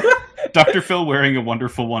god! Dr. Phil wearing a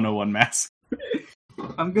Wonderful 101 mask.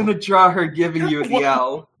 I'm gonna draw her giving you the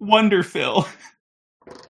L. Wonder Phil.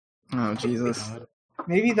 Oh, Jesus.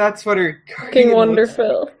 Maybe that's what her King Wonder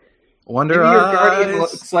Phil. Wonder Maybe your Eyes guardian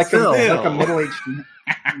looks like Phil. like a middle-aged...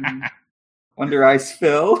 Wonder Eyes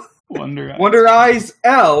Phil. Wonder Eyes. Wonder Eyes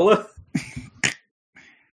L.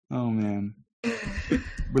 Oh, man. Were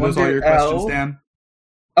those all your questions, Dan?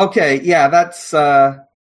 Okay, yeah, that's...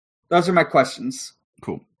 those are my questions.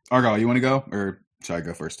 Cool. Argyle, you want to go? Or should I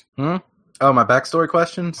go first? Oh, my backstory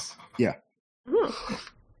questions? Yeah.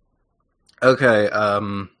 Okay,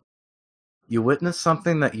 you witnessed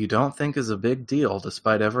something that you don't think is a big deal,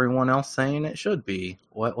 despite everyone else saying it should be.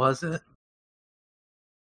 What was it?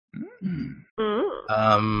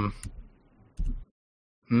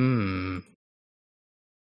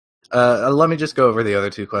 Let me just go over the other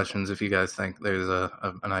two questions if you guys think there's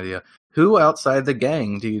an idea. Who outside the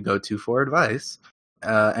gang do you go to for advice?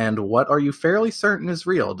 And what are you fairly certain is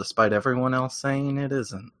real, despite everyone else saying it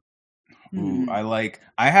isn't? Ooh,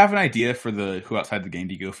 I have an idea for the who outside the game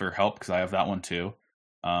do you go for help, because I have that one too.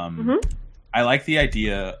 I like the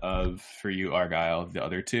idea of, for you, Argyle, the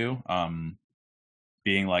other two,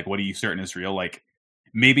 being like, what are you certain is real? Like,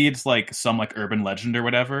 maybe it's like some like urban legend or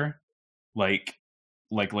whatever, like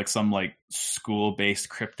some like school-based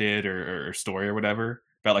cryptid or story or whatever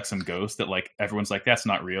about like some ghost that like everyone's like, that's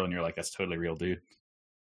not real, and you're like, that's totally real, dude.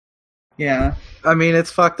 Yeah. I mean,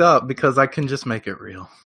 it's fucked up because I can just make it real.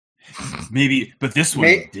 Maybe, but this one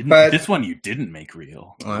you didn't. This one you didn't make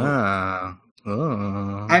real. I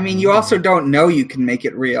mean, you also don't know you can make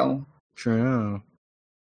it real. True.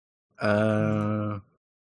 I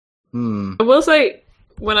will say,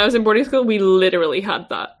 when I was in boarding school, we literally had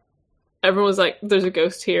that. Everyone was like, there's a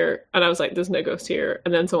ghost here, and I was like, there's no ghost here.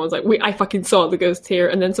 And then someone's like, I fucking saw the ghost here.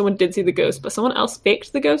 And then someone did see the ghost, but someone else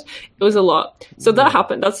faked the ghost. It was a lot. So that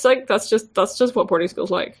happened. That's just what boarding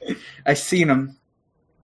school's like. I've seen them.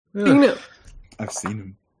 You know. I've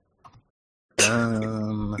seen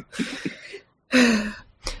him.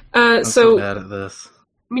 I'm so bad at this.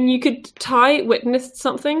 I mean, you could tie witnessed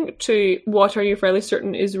something to what are you fairly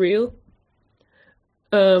certain is real.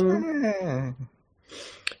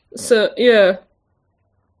 So yeah,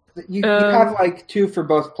 you have like two for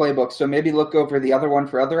both playbooks, so maybe look over the other one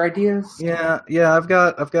for other ideas. Yeah. I've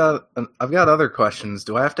got other questions.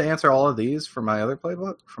 Do I have to answer all of these for my other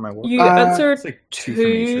playbook for my work? You answer like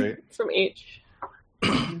two from each.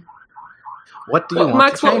 What do you want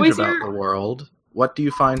Max, to what change was about your- the world? What do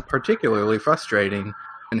you find particularly frustrating?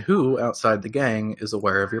 And who outside the gang is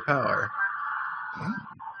aware of your power?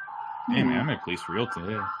 Hey man, I'm at police for real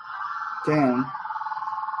today. Damn.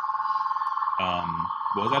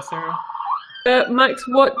 What was that, Sarah? Max,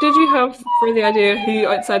 what did you have for the idea? Who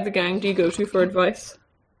outside the gang do you go to for advice?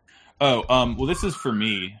 Oh, well, this is for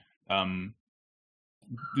me.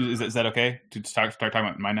 Is that okay to start talking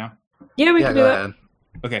about mine now? Yeah, we Yeah, can do go that. ahead.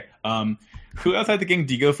 Okay. Who outside the gang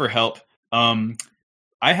do you go for help?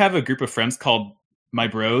 I have a group of friends called my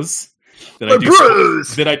bros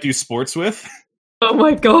that I do sports with, Oh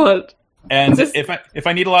my god. and This- if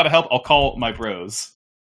I need a lot of help, I'll call my bros.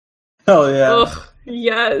 Hell yeah. Ugh,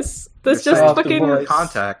 yes. That's You're just saying fucking. voice.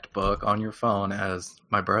 contact book on your phone as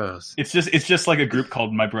my bros. It's just like a group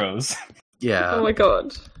called my bros. Yeah. Oh my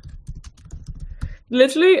god.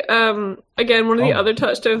 Literally, again, one of the Oh. other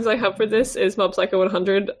touchdowns I have for this is Mob Psycho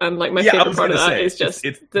 100, and like my Yeah, I favorite was part of gonna that say, is just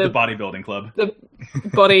it's the- the bodybuilding club. the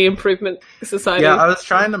Body Improvement Society. Yeah, I was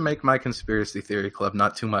trying to make my conspiracy theory club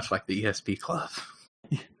not too much like the ESP club.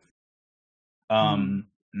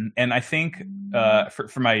 And I think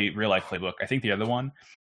for my real life playbook, I think the other one,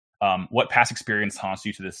 what past experience haunts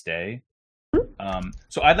you to this day.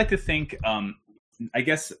 So I'd like to think, I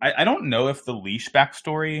guess I don't know if the leash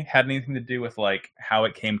backstory had anything to do with like how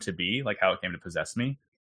it came to be, like how it came to possess me.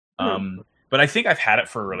 But I think I've had it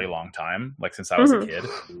for a really long time, like since I was a kid.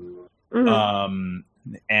 Mhm.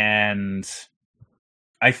 And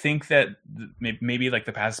I think that maybe like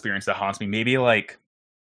the past experience that haunts me, maybe like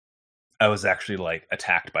I was actually like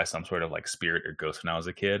attacked by some sort of like spirit or ghost when I was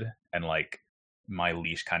a kid, and like my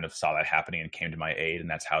leash kind of saw that happening and came to my aid, and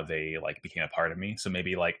that's how they like became a part of me. So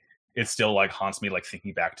maybe like it still like haunts me, like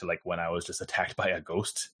thinking back to like when I was just attacked by a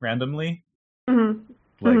ghost randomly, Mhm.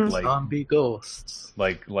 like Mhm. like Zombie ghosts.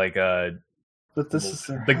 like But this is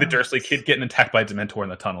their like the house. Dursley kid getting attacked by a Dementor in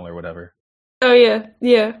the tunnel or whatever. Oh yeah,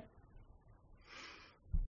 yeah.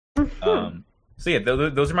 So yeah,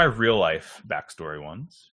 those are my real life backstory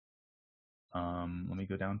ones. Let me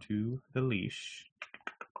go down to the leash.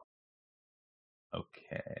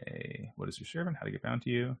 Okay, what is your servant? How to get bound to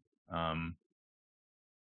you?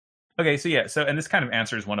 Okay, so yeah, and this kind of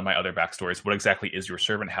answers one of my other backstories. What exactly is your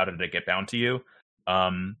servant? How did it get bound to you?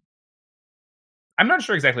 I'm not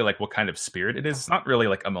sure exactly like what kind of spirit it is. It's not really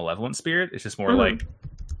like a malevolent spirit. It's just more like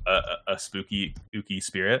a spooky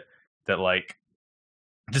spirit that like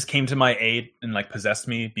just came to my aid and like possessed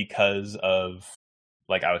me because of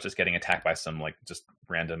like I was just getting attacked by some like just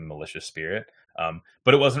random malicious spirit.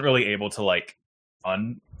 But it wasn't really able to like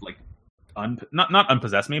not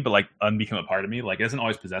unpossess me, but like unbecome a part of me. Like it doesn't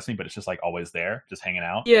always possess me, but it's just like always there, just hanging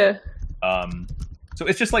out. Yeah. So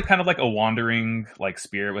it's just like kind of like a wandering like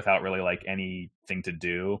spirit without really like anything to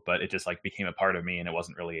do, but it just like became a part of me and it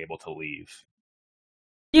wasn't really able to leave.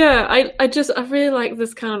 Yeah, I really like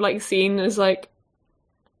this kind of like scene is like,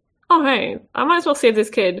 oh hey, I might as well save this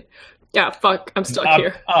kid. Yeah, fuck, I'm stuck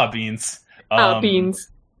here. Beans. Beans.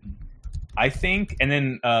 I think, and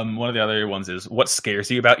then one of the other ones is what scares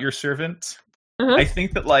you about your servant. Uh-huh. I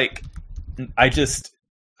think that like I just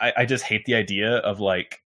hate the idea of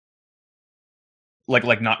like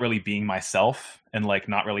not really being myself and like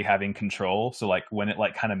not really having control. So like when it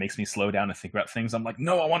like kind of makes me slow down and think about things, I'm like,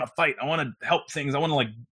 no, I want to fight. I want to help things. I want to like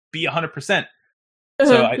be 100%.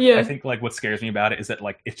 So I think like what scares me about it is that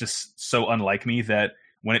like it's just so unlike me that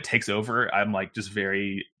when it takes over, I'm like just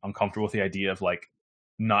very uncomfortable with the idea of like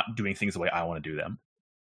not doing things the way I want to do them.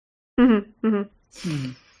 Mm-hmm,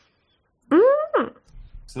 mm-hmm. Mm-hmm.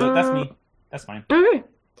 So that's me. That's fine. Okay.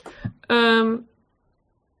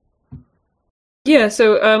 Yeah,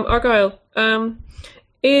 so Argyle,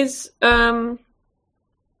 is Yeah.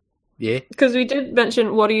 because we did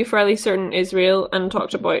mention what are you fairly certain is real and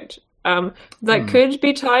talked about that could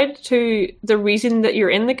be tied to the reason that you're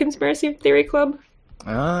in the conspiracy theory club.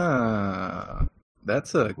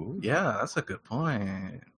 That's a good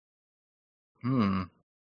point.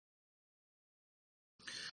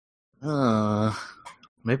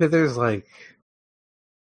 Maybe there's like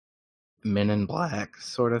Men in Black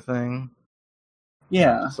sort of thing.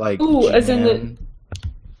 Yeah. It's like Ooh, as in G-Men.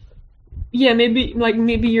 Yeah,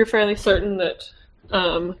 maybe you're fairly certain that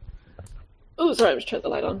oh sorry, I just turned the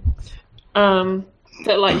light on.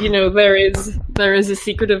 That like, you know, there is a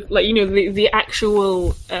secretive, like, you know, the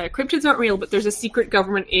actual cryptids aren't real, but there's a secret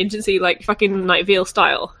government agency like fucking Night Vale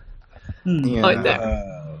style Yeah. out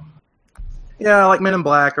there. Yeah, like Men in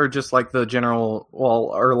Black, or just like the general,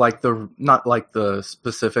 or like not like the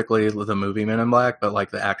specifically the movie Men in Black, but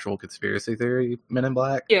like the actual conspiracy theory Men in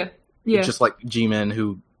Black. Yeah. Yeah. It's just like G-Men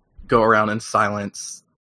who go around and silence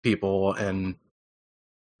people and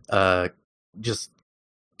just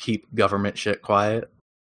keep government shit quiet.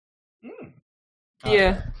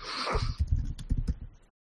 Yeah.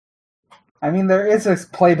 I mean, there is a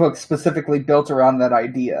playbook specifically built around that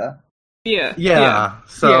idea. Yeah.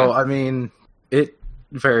 So, I mean, it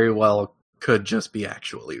very well could just be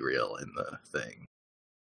actually real in the thing.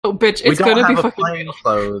 Oh, bitch, it's gonna be have fucking plain real.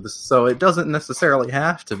 clothes, so it doesn't necessarily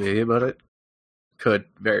have to be, but it could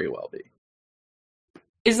very well be.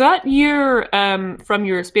 Is that your from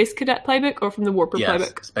your Space Cadet playbook or from the Warper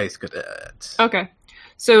playbook? Space Cadet. Okay.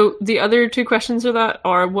 So the other two questions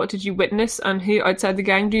are what did you witness and who outside the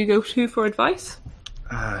gang do you go to for advice?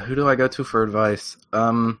 Who do I go to for advice?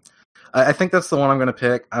 I think that's the one I'm going to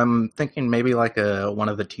pick. I'm thinking maybe like one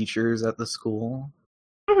of the teachers at the school.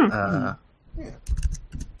 I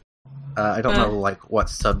don't know like what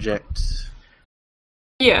subject.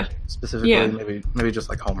 Yeah. Specifically, Yeah. maybe just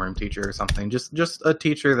like homeroom teacher or something. Just a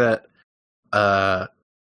teacher that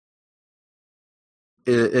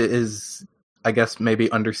is, I guess,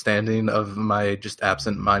 maybe understanding of my just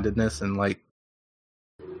absent-mindedness and like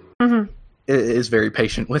is very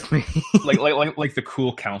patient with me. like the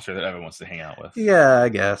cool counselor that everyone wants to hang out with. Yeah, I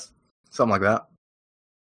guess something like that.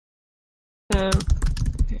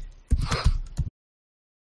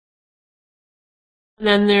 And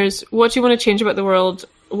then there's what do you want to change about the world?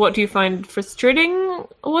 What do you find frustrating?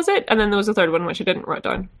 Was it? And then there was a third one which I didn't write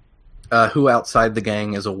down. Who outside the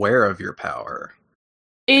gang is aware of your power?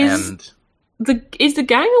 Is the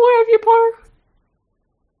gang aware of your power?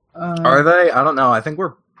 Are they? I don't know. I think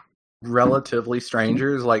we're relatively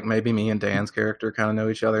strangers. Like maybe me and Dan's character kind of know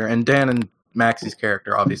each other, and Dan and Maxie's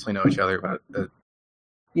character obviously know each other. But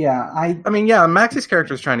I mean, Maxie's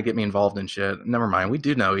character is trying to get me involved in shit. Never mind, we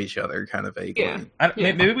do know each other kind of vaguely. Yeah.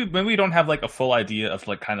 Maybe we don't have like a full idea of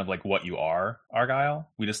like kind of like what you are, Argyle.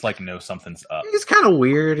 We just like know something's up. He's kind of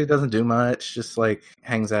weird. He doesn't do much. Just like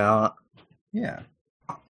hangs out. Yeah.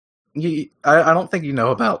 I don't think you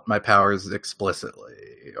know about my powers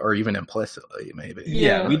explicitly or even implicitly. Maybe.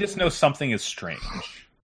 Yeah. We just know something is strange.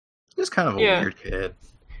 He's kind of a weird kid.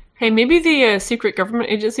 Hey, maybe the secret government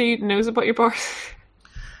agency knows about your powers.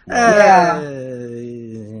 Is that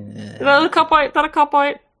a cop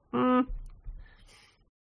out?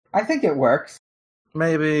 I think it works.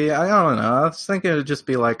 Maybe. I don't know. I was thinking it'd just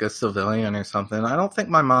be like a civilian or something. I don't think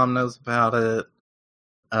my mom knows about it.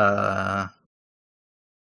 I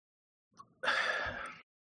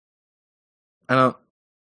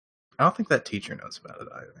don't think that teacher knows about it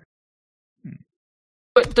either.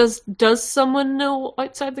 But does someone know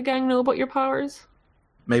outside the gang know about your powers?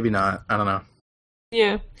 Maybe not. I don't know.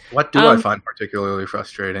 Yeah. What do I find particularly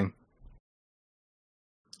frustrating?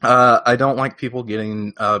 I don't like people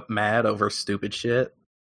getting mad over stupid shit.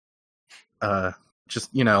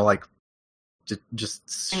 Just like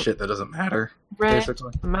just shit that doesn't matter. Red,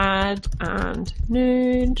 basically. mad, and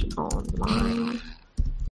nude online.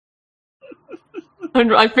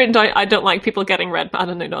 I've written down I don't like people getting red, mad,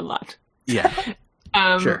 and nude online. Yeah.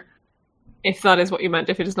 Sure. If that is what you meant,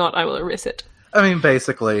 if it is not, I will erase it. I mean,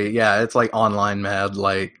 basically, yeah, it's like online mad,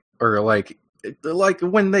 or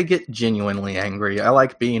when they get genuinely angry. I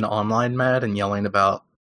like being online mad and yelling about,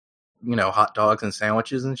 hot dogs and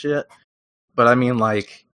sandwiches and shit. But I mean,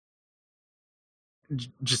 like,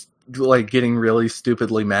 just like getting really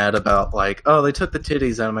stupidly mad about like, oh, they took the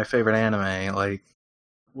titties out of my favorite anime. Like,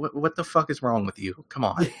 what the fuck is wrong with you? Come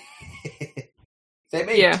on. They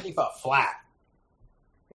made Tifa flat.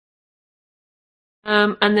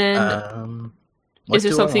 And then, is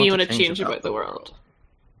there something you want to change about the world?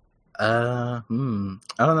 I don't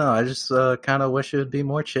know. I just kind of wish it would be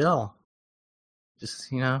more chill. Just,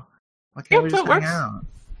 why can't we just hang out?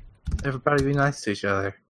 Everybody be nice to each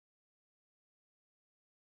other.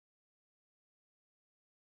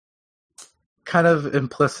 Kind of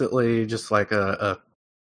implicitly, just like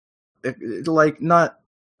like not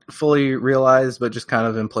fully realized, but just kind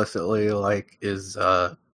of implicitly, like is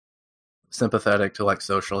sympathetic to like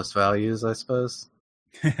socialist values, I suppose.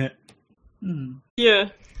 Yeah.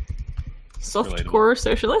 Softcore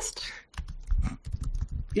socialist?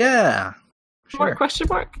 Yeah. Sure. Question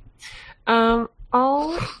mark?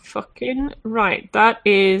 All fucking right. That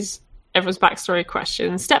is everyone's backstory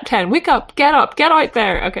question. Step 10. Wake up, get out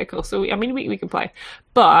there. Okay, cool. So, we can play.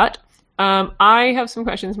 But I have some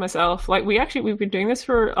questions myself. Like, we've been doing this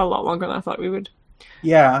for a lot longer than I thought we would.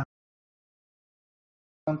 Yeah.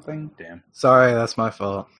 Something. Damn. Sorry, that's my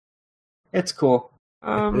fault. It's cool.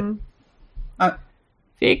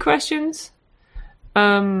 Vague questions?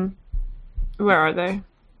 Where are they?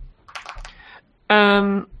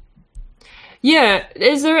 Yeah,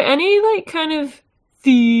 is there any, like, kind of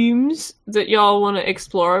themes that y'all want to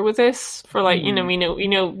explore with this? For like, we know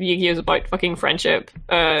Yu-Gi-Oh's about fucking friendship,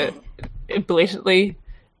 blatantly.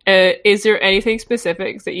 Is there anything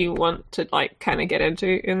specific that you want to like kind of get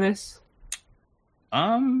into in this?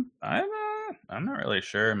 I'm not really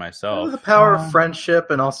sure myself. The power of friendship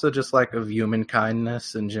and also just like of human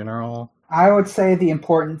kindness in general. I would say the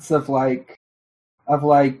importance of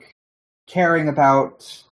caring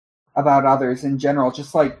about others in general,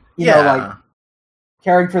 just like you know, like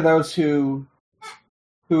caring for those who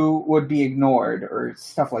would be ignored or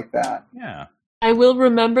stuff like that. Yeah. I will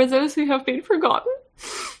remember those who have been forgotten.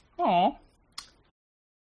 Oh.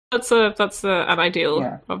 That's an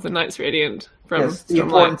ideal of the Knights Radiant. From yes, the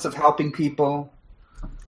importance of helping people.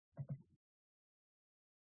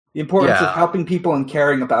 The importance of helping people and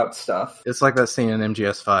caring about stuff. It's like that scene in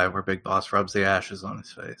MGS5 where Big Boss rubs the ashes on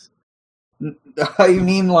his face. You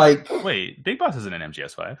mean like... Wait, Big Boss isn't in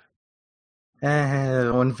MGS5.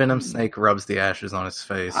 When Venom Snake rubs the ashes on his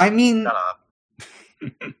face. I mean... Shut up.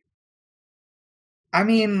 I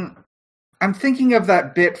mean, I'm thinking of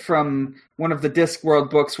that bit from one of the Discworld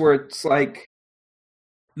books where it's like,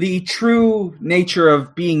 the true nature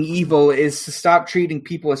of being evil is to stop treating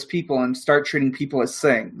people as people and start treating people as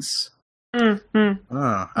things. Mm-hmm.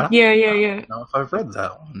 I don't know if I've read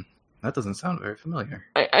that one. That doesn't sound very familiar.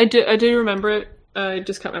 I do remember it. I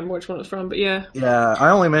just can't remember which one it's from, but yeah. Yeah, I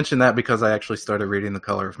only mentioned that because I actually started reading The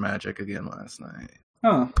Color of Magic again last night.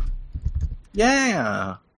 Oh.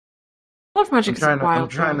 Yeah. Color of Magic is a wild I'm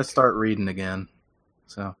trying to start reading again.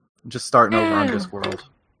 So, I'm just starting over on Discworld.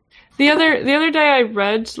 The other day I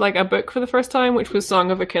read like a book for the first time, which was Song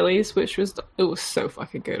of Achilles, it was so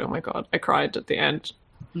fucking good. Oh my god, I cried at the end.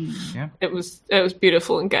 Yeah, it was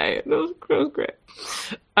beautiful and gay. It was great.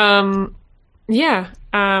 And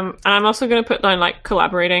I'm also going to put down like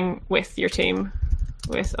collaborating with your team,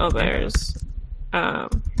 with others. I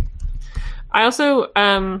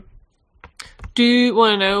also do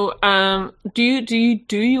want to know, do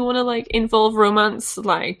you want to like involve romance?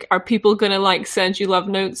 Like, are people gonna like send you love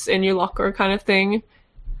notes in your locker, kind of thing?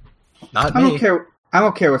 Not me. I'm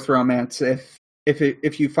okay with romance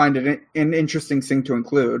if you find it an interesting thing to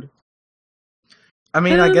include. I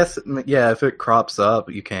mean, I guess if it crops up,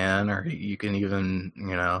 you can, or you can even,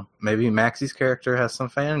 maybe Maxie's character has some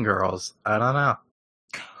fangirls. I don't know.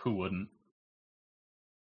 Who wouldn't?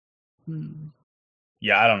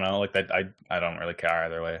 Yeah, I don't know. Like that, I don't really care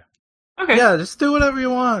either way. Okay. Yeah, just do whatever you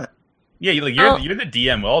want. Yeah, you're the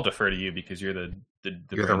DM. We'll all defer to you because you're the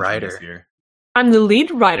writer here. I'm the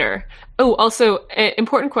lead writer. Oh, also,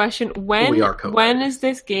 important question: when is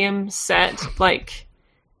this game set? Like,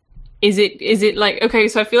 is it like okay?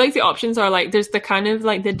 So I feel like the options are like there's the kind of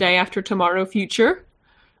like the day after tomorrow future,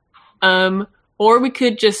 or we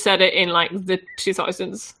could just set it in like the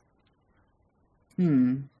 2000s.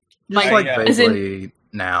 Just like vaguely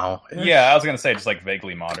now. Yeah, I was gonna say just like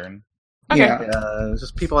vaguely modern. Okay. Yeah,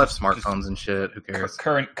 just people have smartphones and shit. Who cares?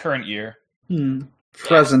 Current year.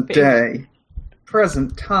 Present day.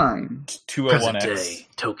 Present time. 201X.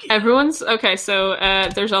 Tokyo. Everyone's okay. So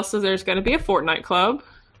there's going to be a Fortnite club.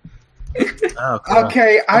 Oh, cool.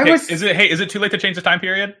 Okay, Is it too late to change the time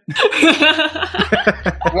period?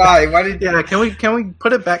 Why? Why did? Yeah, can we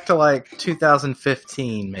put it back to like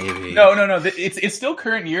 2015 maybe? No. It's still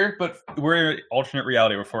current year, but we're in alternate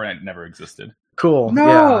reality where Fortnite never existed. Cool.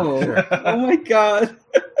 No. Yeah, sure. Oh my god.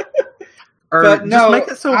 Or but just make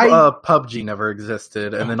it so PUBG never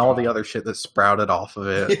existed, and then all the other shit that sprouted off of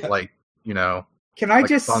it, like Can I like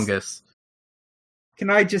just fungus?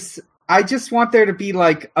 I just want there to be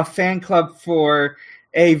like a fan club for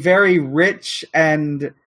a very rich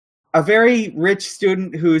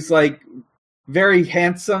student who's like very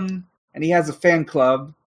handsome, and he has a fan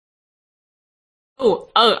club. Oh!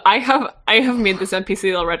 I have made this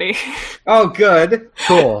NPC already. Oh, good,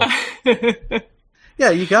 Cool. Yeah,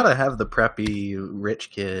 you gotta have the preppy rich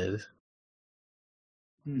kid.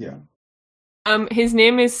 Yeah. His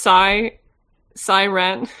name is Sai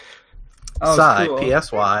Ren. Oh, Psy, cool.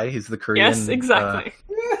 PSY. He's the Korean. Yes, exactly.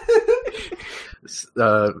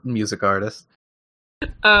 Music artist.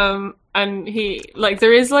 And he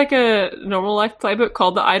there is like a normal life playbook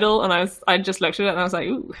called The Idol, and I just looked at it and I was like,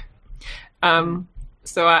 ooh.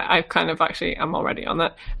 So I kind of actually am already on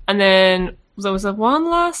that. And then there was one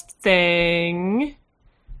last thing.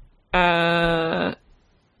 Nope,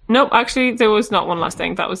 actually there was not one last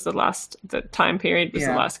thing. That was the time period was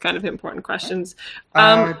the last kind of important questions.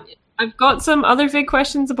 I've got some other big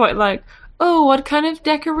questions about like, what kind of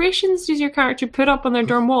decorations does your character put up on their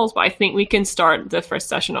dorm walls? But I think we can start the first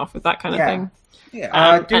session off with that kind of thing. Yeah.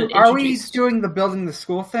 Are we doing the building the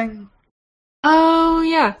school thing? Oh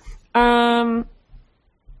yeah.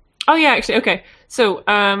 Oh yeah, actually, okay. So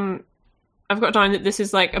I've got down that this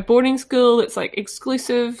is like a boarding school. It's like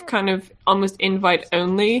exclusive, kind of almost invite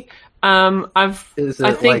only. Is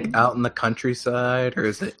it like out in the countryside or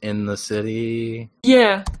is it in the city?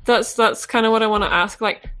 Yeah, that's kind of what I want to ask.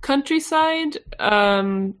 Like countryside,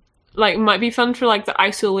 like might be fun for like the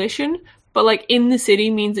isolation, but like in the city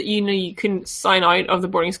means that you can sign out of the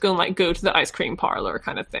boarding school and like go to the ice cream parlor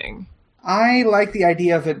kind of thing. I like the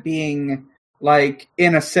idea of it being like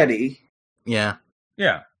in a city. Yeah.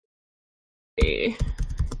 Yeah.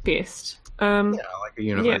 Based. Yeah, like a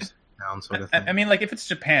university town sort of thing. I mean, like if it's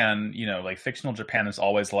Japan, like fictional Japan is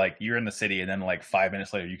always like you're in the city and then like 5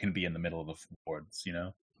 minutes later you can be in the middle of the woods,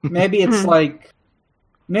 Maybe it's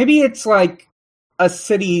like a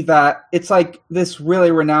city that it's like this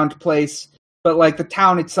really renowned place, but like the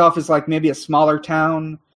town itself is like maybe a smaller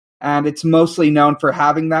town, and it's mostly known for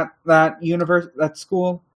having that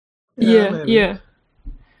school. Yeah.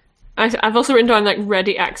 I've also written down like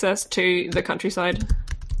ready access to the countryside.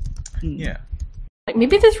 Yeah. Like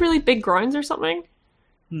maybe there's really big grounds or something.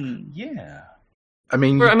 Yeah. I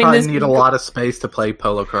mean, you probably need a lot of space to play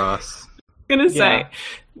polo cross. I'm gonna say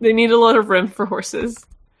they need a lot of room for horses.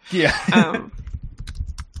 Yeah.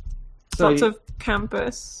 Lots of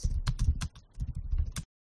campus.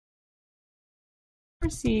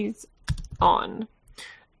 Overseas on.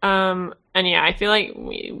 And yeah, I feel like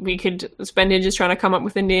we could spend ages trying to come up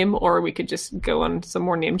with a name, or we could just go on some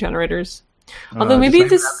more name generators. Although maybe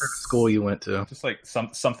this after the school you went to, just like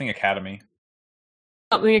something academy.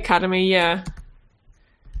 Something academy, yeah.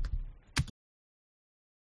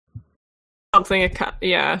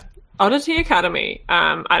 Yeah. Oddity Academy.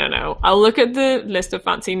 I don't know. I'll look at the list of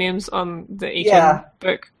fancy names on the HM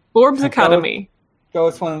book. Forbes Academy. Go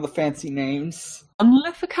with one of the fancy names.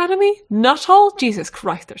 Unliff Academy? Nuttall? Jesus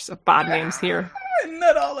Christ, there's some bad names here.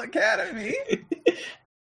 Nuttall Academy.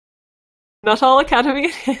 Nuttall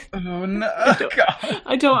Academy? Oh no!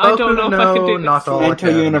 I don't know if I can do this.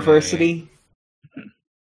 Mento University.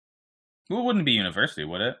 Well, it wouldn't be university,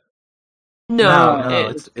 would it?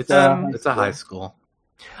 No, it's a high school.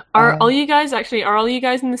 Are all you guys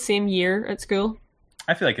in the same year at school?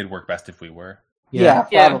 I feel like it'd work best if we were. Yeah,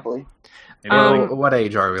 probably. What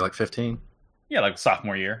age are we? Like 15? Yeah, like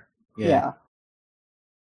sophomore year. Yeah.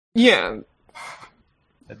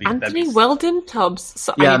 Anthony Weldon Tubbs.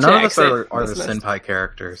 So none of us are the senpai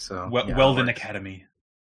characters. So Weldon Academy.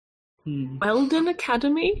 Weldon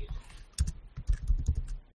Academy.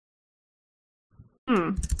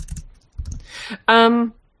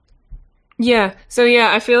 Yeah. So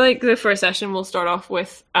I feel like the first session will start off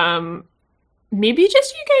with maybe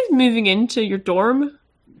just you guys moving into your dorm.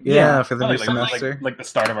 Yeah, for the new semester. Like the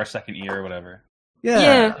start of our second year or whatever.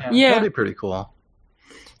 Yeah. That'd be pretty cool.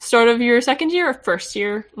 Start of your second year or first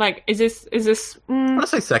year? Like, is this? I want to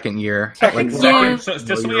say second year. So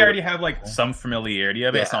just so we already have like some familiarity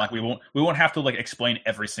of it. It's not like we won't have to like explain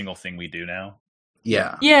every single thing we do now.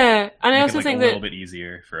 Yeah. Yeah, and I also think a little bit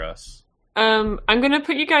easier for us. I'm gonna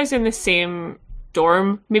put you guys in the same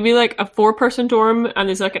dorm, maybe like a 4-person dorm, and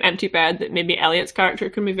there's like an empty bed that maybe Elliot's character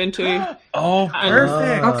can move into. Oh,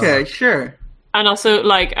 perfect. Okay, sure. And also,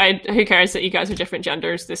 like, who cares that you guys are different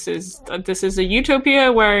genders? This is a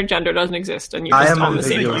utopia where gender doesn't exist, and you're just on the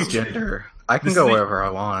same dorm. Gender. I can go wherever I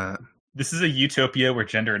want. This is a utopia where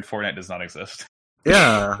gender in Fortnite does not exist.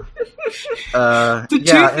 Yeah. And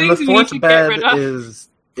the fourth bed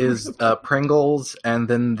is Pringles, and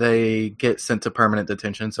then they get sent to permanent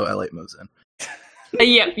detention, so Elliot moves in.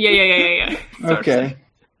 Yeah. Okay.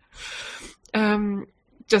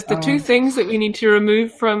 Just the two things that we need to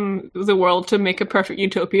remove from the world to make a perfect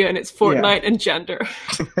utopia, and it's Fortnite and gender.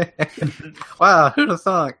 Wow, who'd have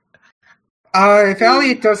thought? If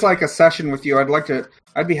Elliot does like a session with you,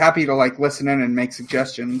 I'd be happy to like listen in and make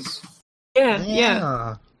suggestions.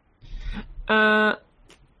 Yeah.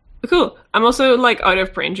 Cool. I'm also like out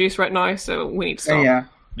of brain juice right now, so we need to stop.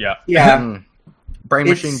 Yeah. Brain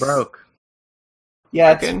machine broke.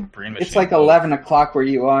 Yeah, it's like 11 o'clock where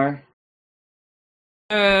you are.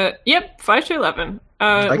 Yep, 5 to 11.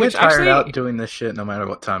 I get tired out doing this shit no matter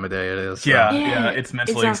what time of day it is. So. Yeah, it's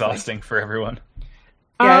mentally exhausting for everyone.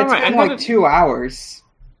 Yeah, it's been like 2 hours.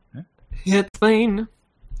 It's fine.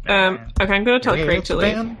 Okay, I'm going to tell Craig to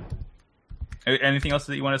leave. Anything else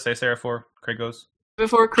that you want to say, Sarah, before Craig goes?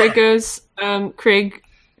 Before Craig goes, Craig,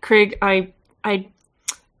 I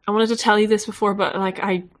wanted to tell you this before, but like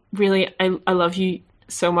I love you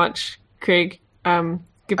so much, Craig.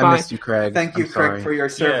 Goodbye. I missed you, Craig. Thank you, Craig, for your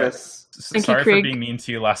service. Thank sorry you, Craig. for being mean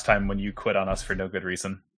to you last time when you quit on us for no good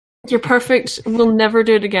reason. You're perfect. We'll never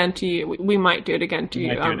do it again to you. We might do it again to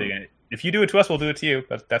you. If you do it to us, we'll do it to you.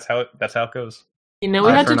 That's how it goes. You know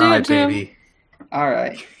we had to do it to him. All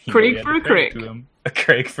right. Craig for Craig.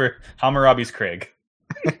 Craig for Hammurabi's Craig.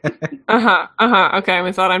 Okay,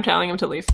 we thought I'm telling him to leave.